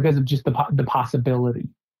 because of just the possibility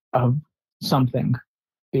of something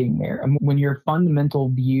being there. And when your fundamental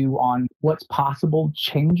view on what's possible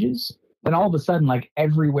changes, then all of a sudden, like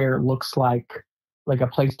everywhere looks like a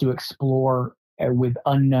place to explore with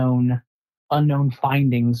unknown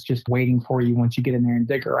findings just waiting for you once you get in there and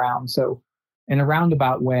dig around. So in a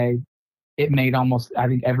roundabout way, it made almost, I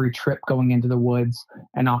think, every trip going into the woods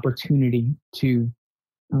an opportunity to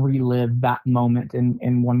relive that moment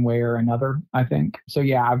in one way or another, I think. So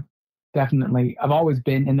yeah, I've always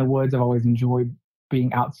been in the woods. I've always enjoyed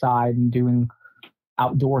being outside and doing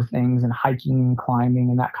outdoor things and hiking and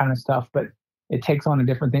climbing and that kind of stuff. But it takes on a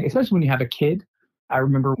different thing, especially when you have a kid. I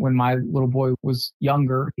remember when my little boy was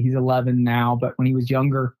younger, he's 11 now, but when he was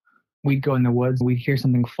younger, we'd go in the woods, we'd hear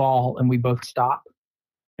something fall, and we'd both stop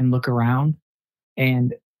and look around.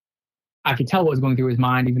 And I could tell what was going through his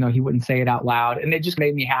mind, even though he wouldn't say it out loud. And it just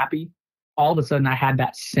made me happy. All of a sudden, I had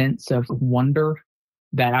that sense of wonder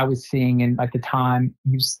that I was seeing. And at the time,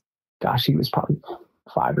 he was probably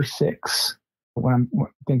 5 or 6. When I'm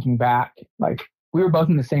thinking back, like we were both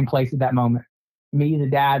in the same place at that moment. Me, the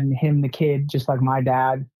dad, and him, the kid, just like my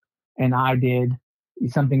dad and I did.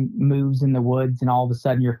 Something moves in the woods, and all of a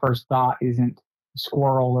sudden your first thought isn't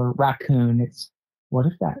squirrel or raccoon. It's what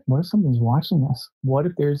if something's watching us? What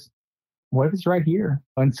if it's right here?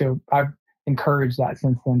 And so I've encouraged that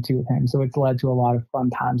since then too with him. So it's led to a lot of fun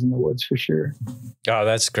times in the woods for sure. Oh,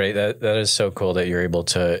 that's great. That is so cool that you're able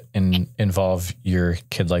to involve your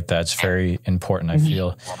kid like that. It's very important. I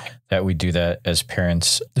feel that we do that as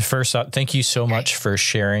parents. First off, thank you so much for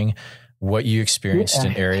sharing what you experienced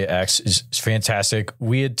in Area X. Is fantastic.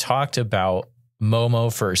 We had talked about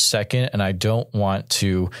Momo for a second, and I don't want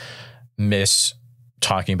to miss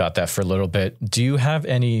talking about that for a little bit. Do you have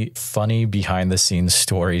any funny behind the scenes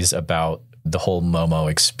stories about the whole Momo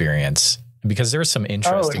experience? Because there are some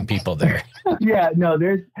interesting people there. Yeah, no,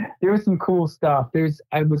 there was some cool stuff.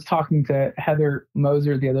 I was talking to Heather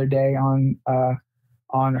Moser the other day on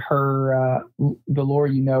her The Lore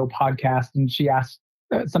You Know podcast, and she asked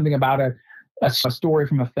something about a story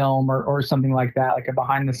from a film or something like that, like a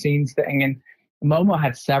behind the scenes thing. And Momo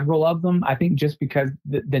had several of them. I think just because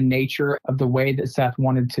the nature of the way that Seth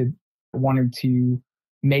wanted to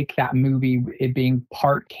make that movie, it being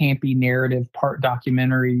part campy narrative, part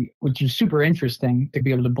documentary, which is super interesting to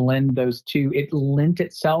be able to blend those two. It lent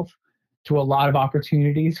itself to a lot of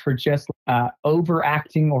opportunities for just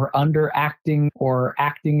overacting or underacting or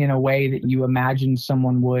acting in a way that you imagine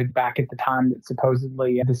someone would back at the time that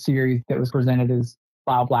supposedly the series that was presented as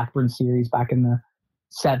Lyle Blackburn series back in the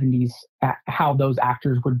 70s, how those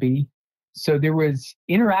actors would be. So there was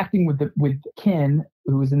interacting with Ken,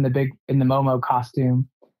 who was in the Momo costume.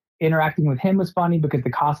 Interacting with him was funny because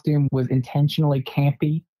the costume was intentionally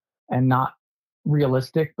campy and not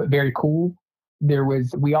realistic, but very cool.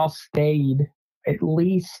 We all stayed, at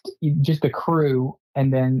least just the crew,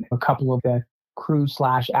 and then a couple of the crew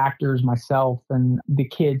 / actors, myself and the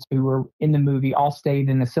kids who were in the movie, all stayed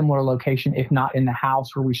in a similar location, if not in the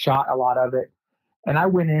house where we shot a lot of it. And I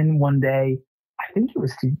went in one day, I think it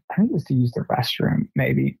was to use the restroom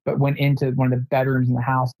maybe, but went into one of the bedrooms in the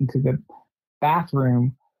house, into the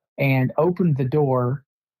bathroom, and opened the door,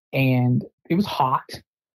 and it was hot,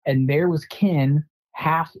 and there was Ken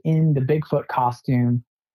half in the Bigfoot costume,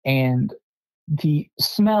 and the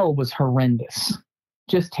smell was horrendous,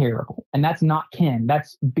 just terrible. And that's not Ken.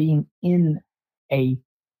 That's being in a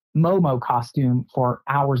Momo costume for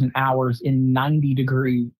hours and hours in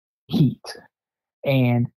 90-degree heat.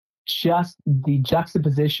 And just the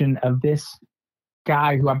juxtaposition of this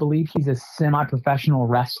guy, who I believe he's a semi-professional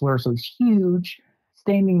wrestler, so he's huge,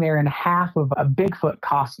 standing there in half of a Bigfoot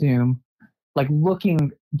costume, like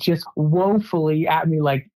looking just woefully at me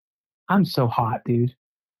like, I'm so hot, dude.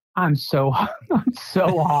 I'm so hot. I'm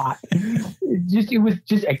so hot. It was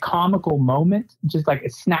just a comical moment, just like a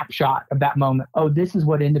snapshot of that moment. Oh, this is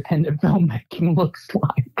what independent filmmaking looks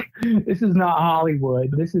like. This is not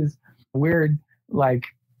Hollywood. This is weird. Like,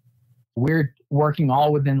 we're working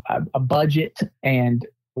all within a budget, and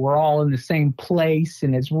we're all in the same place,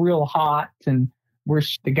 and it's real hot, and we're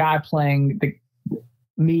the guy playing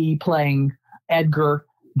me playing Edgar,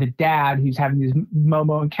 the dad who's having these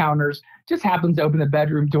Momo encounters, just happens to open the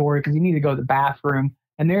bedroom door because he needed to go to the bathroom.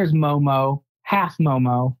 And there's Momo, half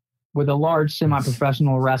Momo, with a large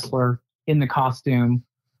semi-professional wrestler in the costume,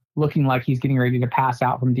 looking like he's getting ready to pass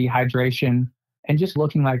out from dehydration, and just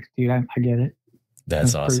looking like, dude, I get it.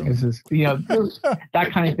 That's awesome.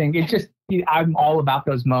 That kind of thing. It's just, I'm all about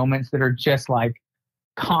those moments that are just like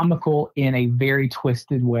comical in a very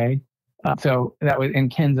twisted way. So that was,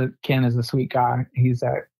 and Ken is a sweet guy. He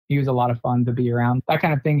was a lot of fun to be around. That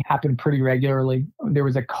kind of thing happened pretty regularly. There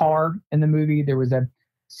was a car in the movie.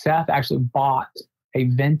 Seth actually bought a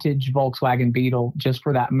vintage Volkswagen Beetle just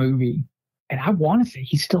for that movie. And I want to say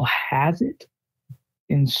he still has it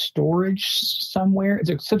in storage somewhere.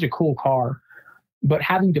 It's such a cool car, but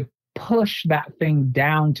having to push that thing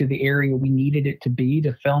down to the area we needed it to be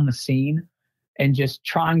to film the scene, and just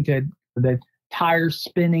trying to, the tires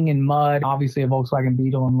spinning in mud. Obviously a Volkswagen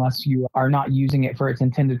Beetle, unless you are not using it for its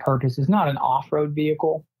intended purpose, is not an off-road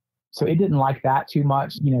vehicle. So it didn't like that too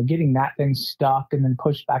much, getting that thing stuck and then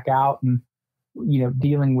pushed back out, and,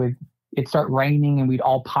 dealing with it start raining and we'd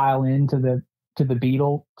all pile into the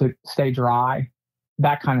Beetle to stay dry,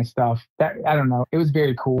 that kind of stuff. That, I don't know. It was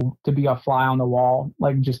very cool to be a fly on the wall,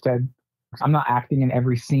 like I'm not acting in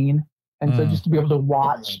every scene. And so just to be able to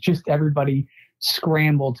watch just everybody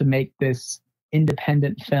scramble to make this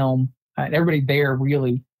independent film, everybody there,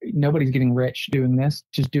 really, nobody's getting rich doing this,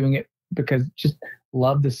 just doing it because just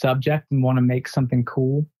love the subject and want to make something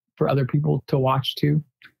cool for other people to watch too.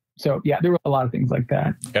 So yeah, there were a lot of things like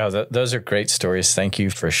that. Yeah, those are great stories. Thank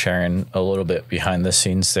you for sharing a little bit behind the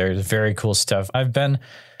scenes there. Very cool stuff. I've been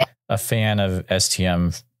a fan of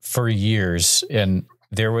STM for years, and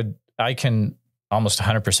I can almost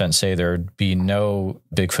 100% say there would be no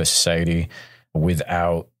Bigfoot Society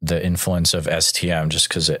without the influence of STM, just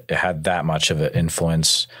because it had that much of an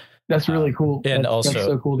influence. That's really cool. And that's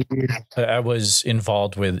so cool to hear. I was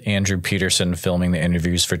involved with Andrew Peterson filming the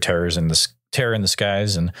interviews for Terror in the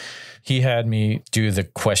Skies, and he had me do the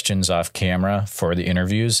questions off camera for the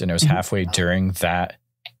interviews, and it was halfway during that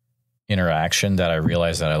interaction that I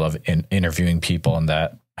realized that I love interviewing people, and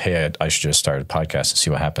that, hey, I should just start a podcast and see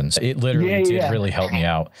what happens. It literally did really help me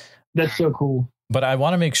out. That's so cool. But I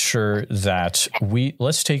want to make sure that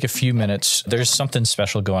let's take a few minutes. There's something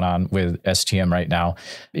special going on with STM right now.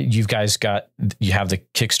 You have the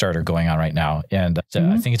Kickstarter going on right now. And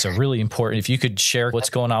I think it's a really important, if you could share what's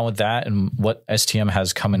going on with that and what STM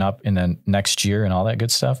has coming up in the next year and all that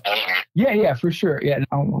good stuff. Yeah, for sure. Yeah.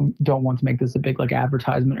 I don't want to make this a big like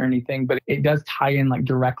advertisement or anything, but it does tie in like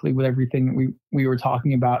directly with everything that we were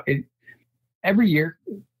talking about. Every year,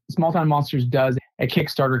 Small Town Monsters does a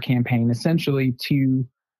Kickstarter campaign essentially to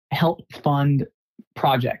help fund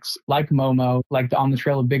projects like Momo, like the On the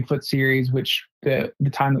Trail of Bigfoot series, which the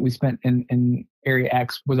time that we spent in Area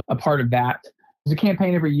X was a part of that. There's a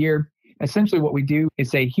campaign every year. Essentially what we do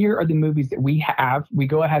is say, here are the movies that we have. We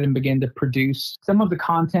go ahead and begin to produce some of the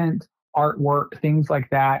content, artwork, things like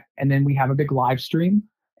that. And then we have a big live stream,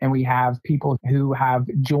 and we have people who have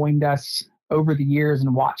joined us over the years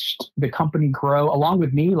and watched the company grow along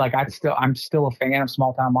with me. Like I'm still a fan of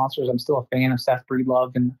Small Town Monsters. I'm still a fan of Seth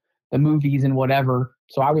Breedlove and the movies and whatever.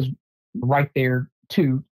 So I was right there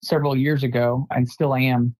too several years ago, and still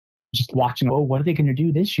am, just watching, what are they going to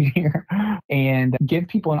do this year? And give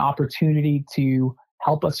people an opportunity to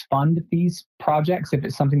help us fund these projects if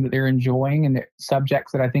it's something that they're enjoying and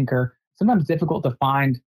subjects that I think are sometimes difficult to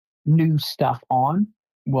find new stuff on.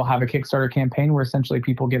 We'll have a Kickstarter campaign where essentially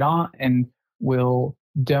people get on and will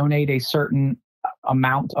donate a certain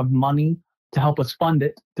amount of money to help us fund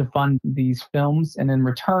it, to fund these films, and in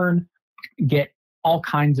return get all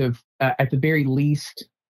kinds of, at the very least,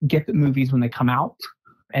 get the movies when they come out.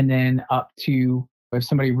 And then up to, if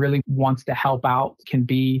somebody really wants to help out, can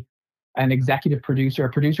be an executive producer,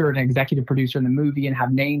 a producer or an executive producer in the movie, and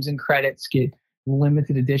have names and credits, get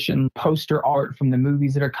limited edition poster art from the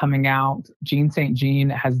movies that are coming out. Gene St. Jean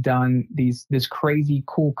has done this crazy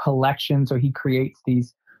cool collection. So he creates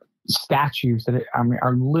these statues that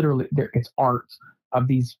are literally, it's art of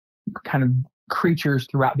these kind of creatures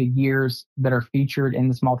throughout the years that are featured in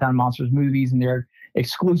the Small Town Monsters movies, and they're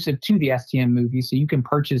exclusive to the STM movies. So you can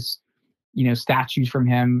purchase, statues from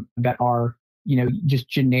him that are, just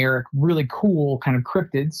generic, really cool kind of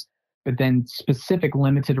cryptids, but then specific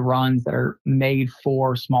limited runs that are made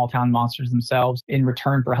for Small Town Monsters themselves. In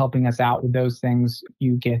return for helping us out with those things,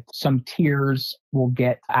 you get some tiers will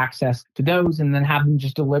get access to those and then have them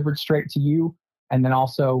just delivered straight to you. And then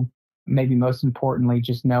also, maybe most importantly,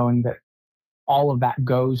 just knowing that all of that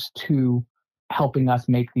goes to helping us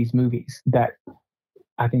make these movies that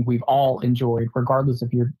I think we've all enjoyed, regardless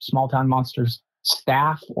if you're Small Town Monsters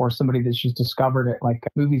staff or somebody that's just discovered it, like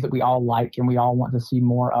movies that we all like and we all want to see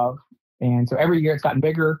more of. And so every year it's gotten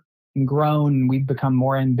bigger and grown, and we've become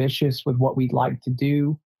more ambitious with what we'd like to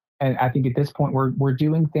do. And I think at this point we're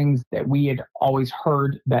doing things that we had always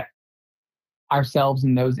heard that ourselves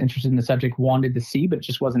and those interested in the subject wanted to see, but it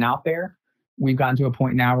just wasn't out there. We've gotten to a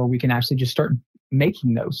point now where we can actually just start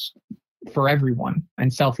making those for everyone,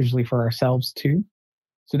 and selfishly for ourselves too.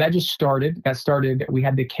 So that just started. We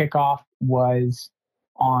had the kickoff was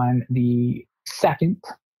on the 2nd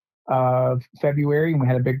of February, and we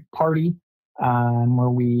had a big party where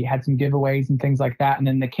we had some giveaways and things like that. And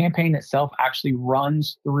then the campaign itself actually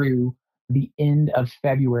runs through the end of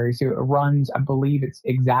February. So it runs, I believe it's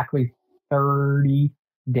exactly 30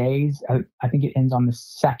 days. I think it ends on the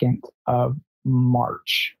 2nd of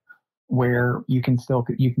March, where you can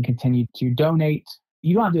continue to donate.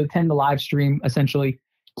 You don't have to attend the live stream essentially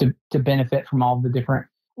to benefit from all the different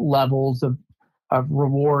levels of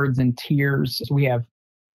rewards and tiers. So we have,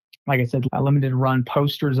 like I said, a limited run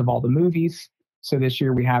posters of all the movies. So this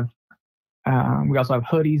year we have, we also have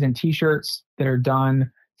hoodies and t-shirts that are done,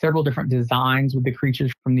 several different designs with the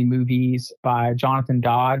creatures from the movies by Jonathan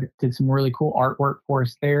Dodd. Did some really cool artwork for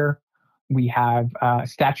us there. We have a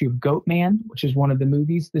statue of Goatman, which is one of the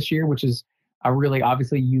movies this year, which is a really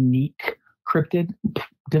obviously unique cryptid.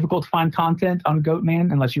 Difficult to find content on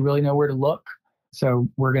Goatman unless you really know where to look. So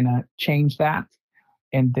we're going to change that.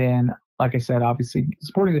 And then, like I said, obviously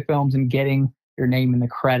supporting the films and getting your name in the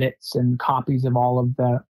credits and copies of all of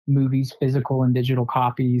the movies, physical and digital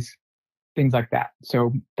copies, things like that.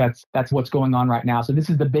 So that's what's going on right now. So this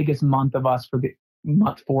is the biggest month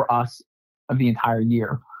for us of the entire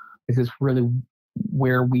year. This is really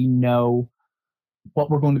where we know what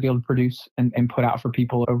we're going to be able to produce and put out for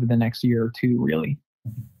people over the next year or two, really.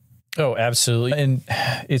 Oh, absolutely. And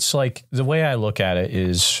it's like, the way I look at it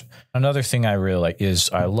is, another thing I really like is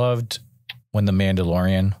I loved when The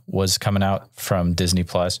Mandalorian was coming out from Disney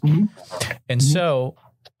Plus. Mm-hmm. And so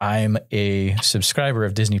I'm a subscriber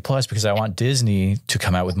of Disney Plus because I want Disney to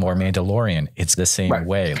come out with more Mandalorian. It's the same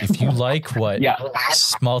way. If you like what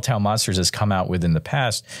Small Town Monsters has come out with in the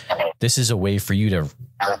past, this is a way for you to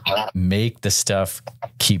make the stuff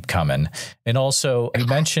keep coming. And also, you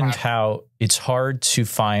mentioned how it's hard to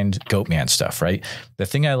find Goatman stuff, right? The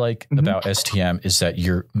thing I like about STM is that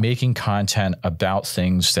you're making content about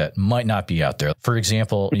things that might not be out there. For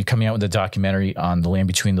example, you're coming out with a documentary on the Land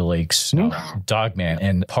Between the Lakes, Dogman,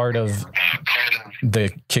 and part of the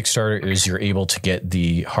Kickstarter is you're able to get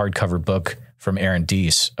the hardcover book from Aaron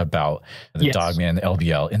Deese about the Dogman, the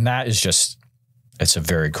LBL. And that is just, it's a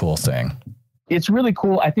very cool thing. It's really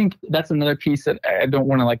cool. I think that's another piece that I don't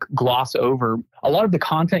want to like gloss over. A lot of the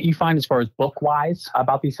content you find as far as book wise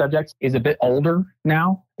about these subjects is a bit older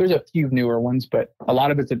now. There's a few newer ones, but a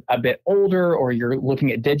lot of it's a bit older, or you're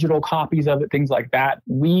looking at digital copies of it, things like that.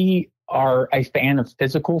 We are a fan of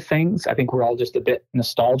physical things. I think we're all just a bit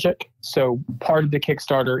nostalgic. So part of the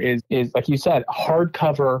Kickstarter is like you said,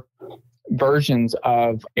 hardcover versions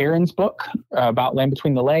of Aaron's book about Land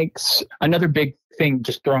Between the Lakes. Another big thing,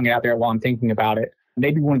 just throwing it out there while I'm thinking about it,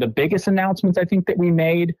 maybe one of the biggest announcements I think that we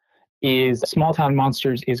made is Small Town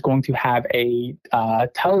Monsters is going to have a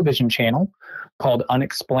television channel called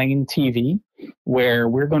Unexplained TV, where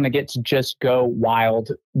we're going to get to just go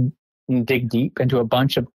wild and dig deep into a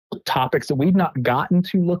bunch of topics that we've not gotten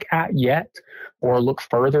to look at yet, or look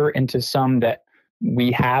further into some that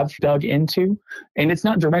we have dug into. And it's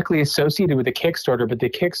not directly associated with the Kickstarter, but the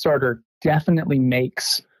Kickstarter definitely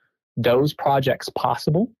makes those projects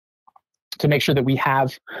possible to make sure that we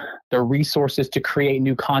have the resources to create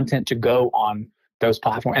new content to go on those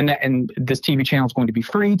platforms. And this TV channel is going to be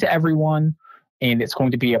free to everyone. And it's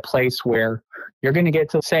going to be a place where you're going to get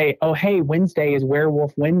to say, oh, hey, Wednesday is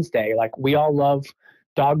Werewolf Wednesday. Like, we all love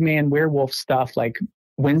Dogman werewolf stuff. Like,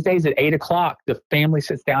 Wednesdays at 8:00, the family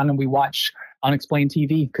sits down and we watch Unexplained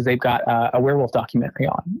TV because they've got a werewolf documentary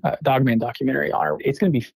on, Dogman documentary on. It's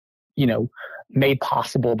going to be, made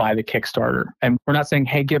possible by the Kickstarter. And we're not saying,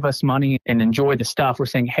 hey, give us money and enjoy the stuff. We're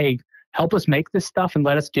saying, hey, help us make this stuff and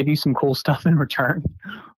let us give you some cool stuff in return,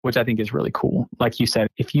 which I think is really cool. Like you said,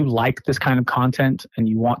 if you like this kind of content and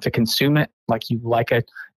you want to consume it, like you like a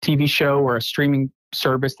TV show or a streaming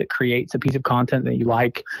service that creates a piece of content that you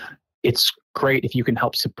like, it's great if you can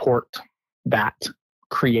help support that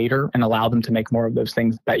creator and allow them to make more of those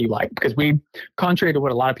things that you like. Because we, contrary to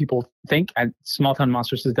what a lot of people think, Small Town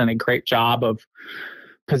Monsters has done a great job of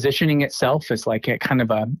positioning itself as like a kind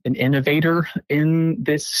of an innovator in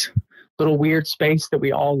this little weird space that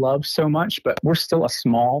we all love so much. But we're still a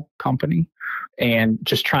small company and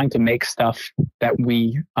just trying to make stuff that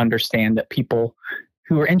we understand that people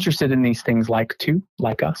who are interested in these things like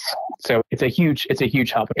us. So it's a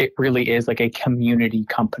huge help. It really is like a community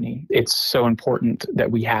company. It's so important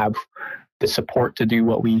that we have the support to do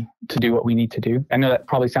what we need to do. I know that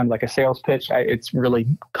probably sounds like a sales pitch. It's really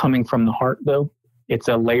coming from the heart though. It's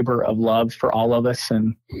a labor of love for all of us.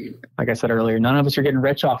 And like I said earlier, none of us are getting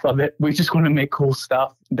rich off of it. We just want to make cool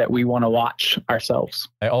stuff that we want to watch ourselves.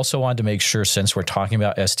 I also wanted to make sure, since we're talking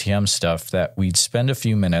about STM stuff, that we'd spend a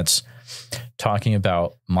few minutes talking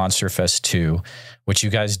about Monster Fest 2, which you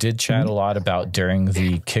guys did chat a lot about during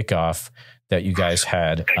the kickoff that you guys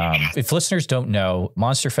had. If listeners don't know,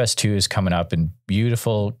 Monster Fest 2 is coming up in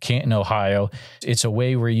beautiful Canton, Ohio. It's a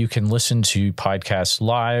way where you can listen to podcasts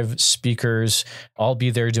live, speakers. I'll be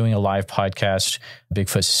there doing a live podcast,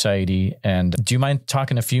 Bigfoot Society. And do you mind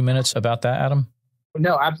talking a few minutes about that, Adam?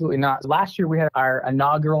 No, absolutely not. Last year we had our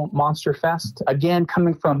inaugural Monster Fest, again,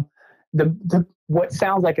 coming from the what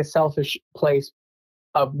sounds like a selfish place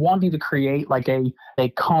of wanting to create like a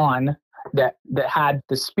con that had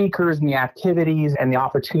the speakers and the activities and the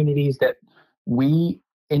opportunities that we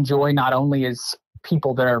enjoy, not only as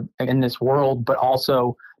people that are in this world, but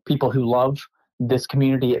also people who love this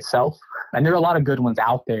community itself. And there are a lot of good ones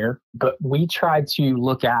out there, but we tried to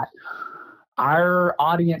look at our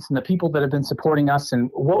audience and the people that have been supporting us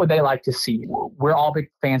and what would they like to see. We're all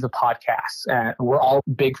big fans of podcasts and we're all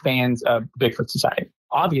big fans of Bigfoot Society.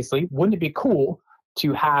 Obviously, wouldn't it be cool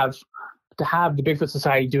to have the Bigfoot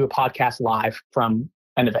Society do a podcast live from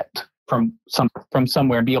an event, from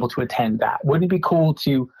somewhere, and be able to attend that? Wouldn't it be cool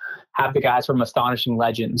to have the guys from Astonishing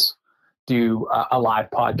Legends do a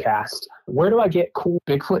live podcast? Where do I get cool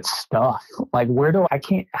Bigfoot stuff? Like,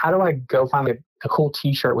 how do I go find a cool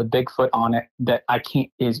t-shirt with Bigfoot on it that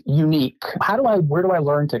is unique? Where do I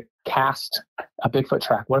learn to cast a Bigfoot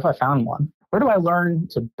track? What if I found one? Where do I learn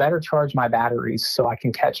to better charge my batteries so I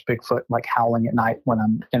can catch Bigfoot like howling at night when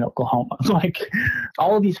I'm in Oklahoma? Like,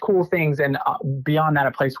 all of these cool things. And beyond that,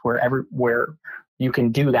 a place where you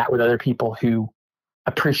can do that with other people who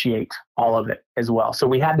appreciate all of it as well. So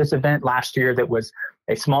we had this event last year that was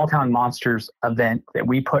a Small Town Monsters event that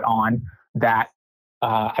we put on that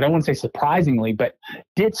I don't want to say surprisingly, but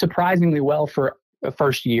did surprisingly well for the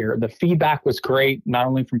first year. The feedback was great, not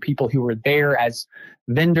only from people who were there as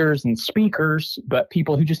vendors and speakers, but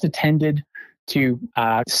people who just attended to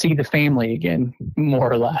see the family again,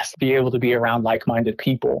 more or less, be able to be around like-minded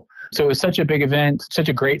people. So it was such a big event, such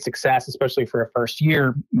a great success, especially for a first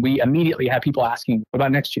year. We immediately had people asking, what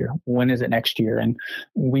about next year? When is it next year? And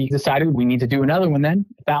we decided we need to do another one then.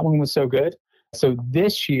 That one was so good. So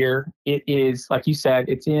this year, it is, like you said,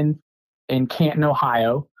 it's in Canton,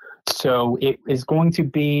 Ohio. So it is going to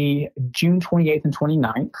be June 28th and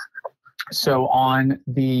 29th. So on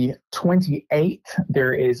the 28th,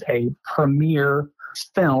 there is a premiere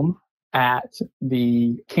film at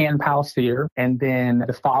the Canton Palace Theater. And then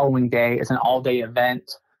the following day is an all-day event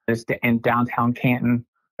in downtown Canton,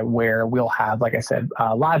 where we'll have, like I said,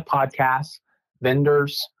 live podcasts,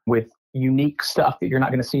 vendors with unique stuff that you're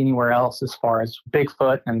not going to see anywhere else, as far as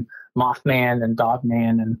Bigfoot and Mothman and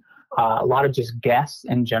Dogman, and a lot of just guests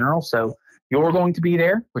in general. So you're going to be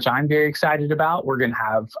there, which I'm very excited about. We're going to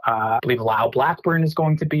have, I believe Lyle Blackburn is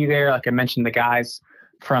going to be there. Like I mentioned, the guys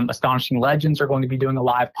from Astonishing Legends are going to be doing a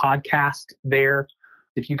live podcast there.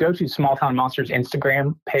 If you go to Small Town Monsters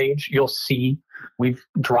Instagram page, you'll see we've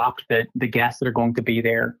dropped the guests that are going to be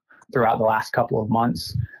there throughout the last couple of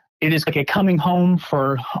months. It is like a coming home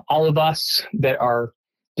for all of us that are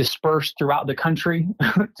dispersed throughout the country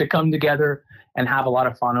to come together and have a lot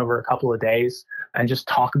of fun over a couple of days and just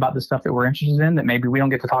talk about the stuff that we're interested in that maybe we don't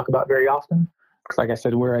get to talk about very often. Because like I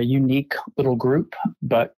said, we're a unique little group,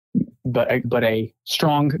 but a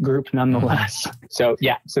strong group nonetheless. So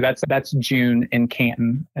yeah, so that's June in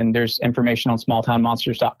Canton, and there's information on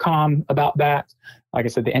smalltownmonsters.com about that. Like I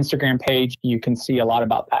said, the Instagram page, you can see a lot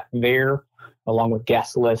about that there, along with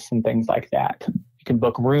guest lists and things like that. You can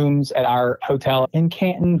book rooms at our hotel in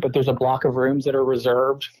Canton, but there's a block of rooms that are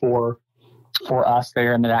reserved for us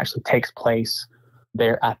there, and that actually takes place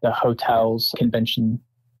there at the hotel's convention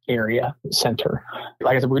area center.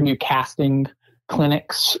 Like I said, we're going to do casting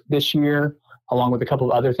clinics this year, along with a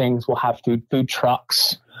couple of other things. We'll have food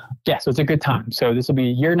trucks. Yeah, so it's a good time. So this will be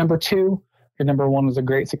year number 2. Year number 1 was a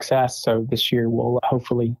great success. So this year we'll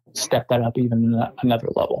hopefully step that up even another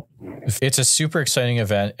level. It's a super exciting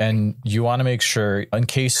event, and you want to make sure, in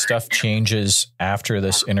case stuff changes after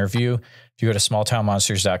this interview, if you go to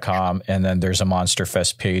smalltownmonsters.com, and then there's a Monster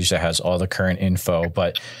Fest page that has all the current info.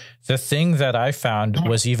 But the thing that I found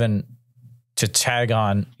was, even to tag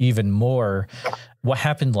on even more, what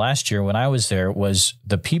happened last year when I was there was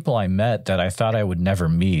the people I met that I thought I would never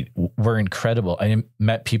meet were incredible. I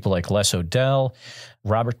met people like Les Odell,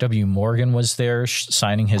 Robert W. Morgan was there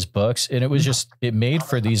signing his books. And it was just, it made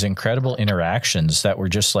for these incredible interactions that were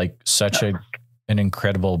just like such an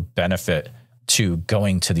incredible benefit to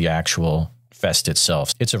going to the actual fest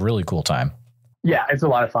itself. It's a really cool time. Yeah, it's a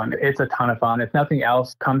lot of fun. It's a ton of fun. If nothing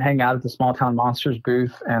else, come hang out at the Small Town Monsters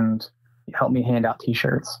booth and help me hand out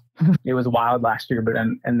t-shirts. It was wild last year, but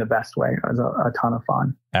in the best way. It was a ton of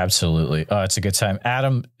fun. Absolutely. Oh, it's a good time.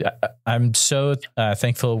 Adam, I'm so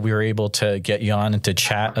thankful we were able to get you on and to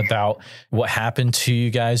chat about what happened to you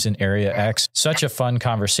guys in Area X. Such a fun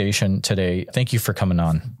conversation today. Thank you for coming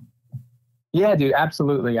on. Yeah, dude,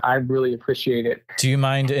 absolutely. I really appreciate it. Do you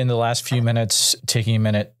mind, in the last few minutes, taking a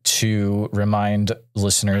minute to remind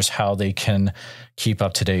listeners how they can keep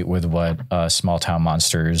up to date with what Small Town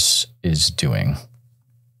Monsters is doing?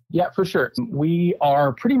 Yeah, for sure. We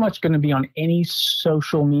are pretty much going to be on any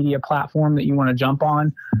social media platform that you want to jump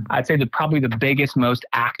on. I'd say that probably the biggest, most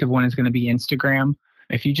active one is going to be Instagram.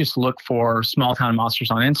 If you just look for Small Town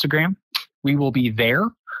Monsters on Instagram, we will be there.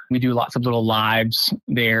 We do lots of little lives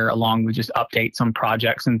there, along with just updates on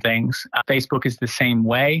projects and things. Facebook is the same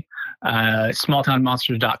way.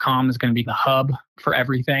 Smalltownmonsters.com is going to be the hub for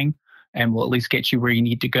everything, and will at least get you where you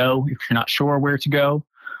need to go if you're not sure where to go.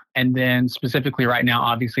 And then specifically right now,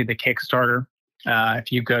 obviously the Kickstarter.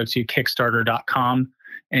 If you go to Kickstarter.com,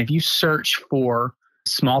 and if you search for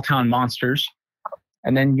Small Town Monsters,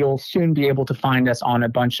 and then you'll soon be able to find us on a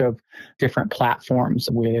bunch of different platforms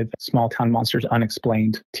with Small Town Monsters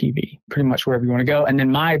Unexplained TV, pretty much wherever you want to go. And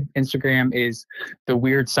then my Instagram is The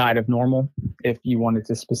Weird Side of Normal, if you wanted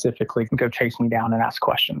to specifically go chase me down and ask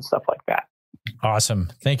questions, stuff like that.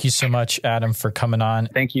 Awesome. Thank you so much, Adam, for coming on.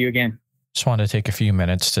 Thank you again. Just wanted to take a few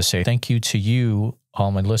minutes to say thank you to you,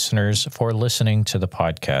 all my listeners, for listening to the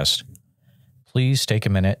podcast. Please take a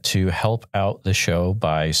minute to help out the show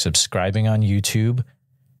by subscribing on YouTube,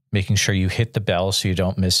 making sure you hit the bell so you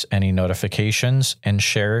don't miss any notifications, and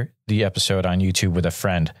share the episode on YouTube with a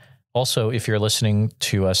friend. Also, if you're listening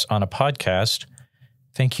to us on a podcast,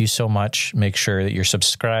 thank you so much. Make sure that you're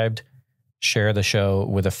subscribed, share the show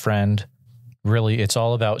with a friend, Really, it's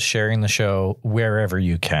all about sharing the show wherever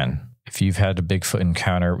you can. If you've had a Bigfoot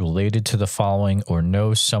encounter related to the following or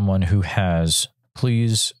know someone who has,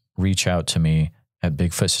 please reach out to me at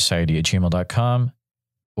bigfootsociety@gmail.com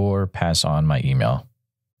or pass on my email.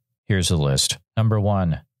 Here's the list. Number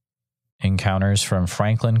 1, encounters from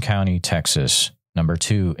Franklin County, Texas. Number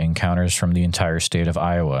 2, encounters from the entire state of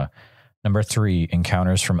Iowa. Number 3,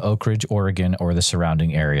 encounters from Oak Ridge, Oregon, or the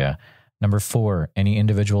surrounding area. Number 4, any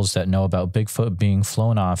individuals that know about Bigfoot being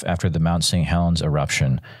flown off after the Mount St. Helens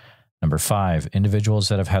eruption. Number 5, individuals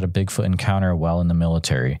that have had a Bigfoot encounter while in the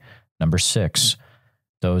military. Number 6,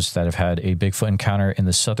 those that have had a Bigfoot encounter in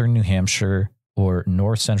the southern New Hampshire or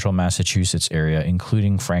north central Massachusetts area,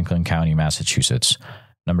 including Franklin County, Massachusetts.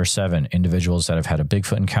 Number 7, individuals that have had a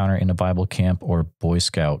Bigfoot encounter in a Bible camp or Boy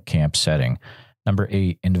Scout camp setting. Number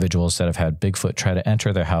 8, individuals that have had Bigfoot try to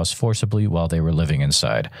enter their house forcibly while they were living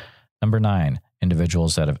inside. Number 9,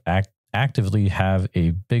 individuals that have actively have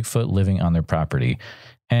a Bigfoot living on their property.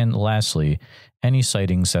 And lastly, any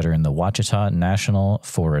sightings that are in the Ouachita National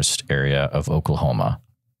Forest area of Oklahoma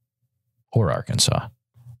or Arkansas.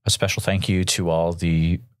 A special thank you to all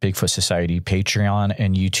the Bigfoot Society Patreon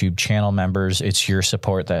and YouTube channel members. It's your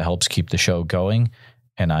support that helps keep the show going,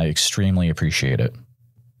 and I extremely appreciate it.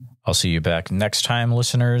 I'll see you back next time,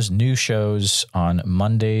 listeners. New shows on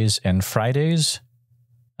Mondays and Fridays.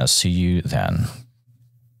 I'll see you then.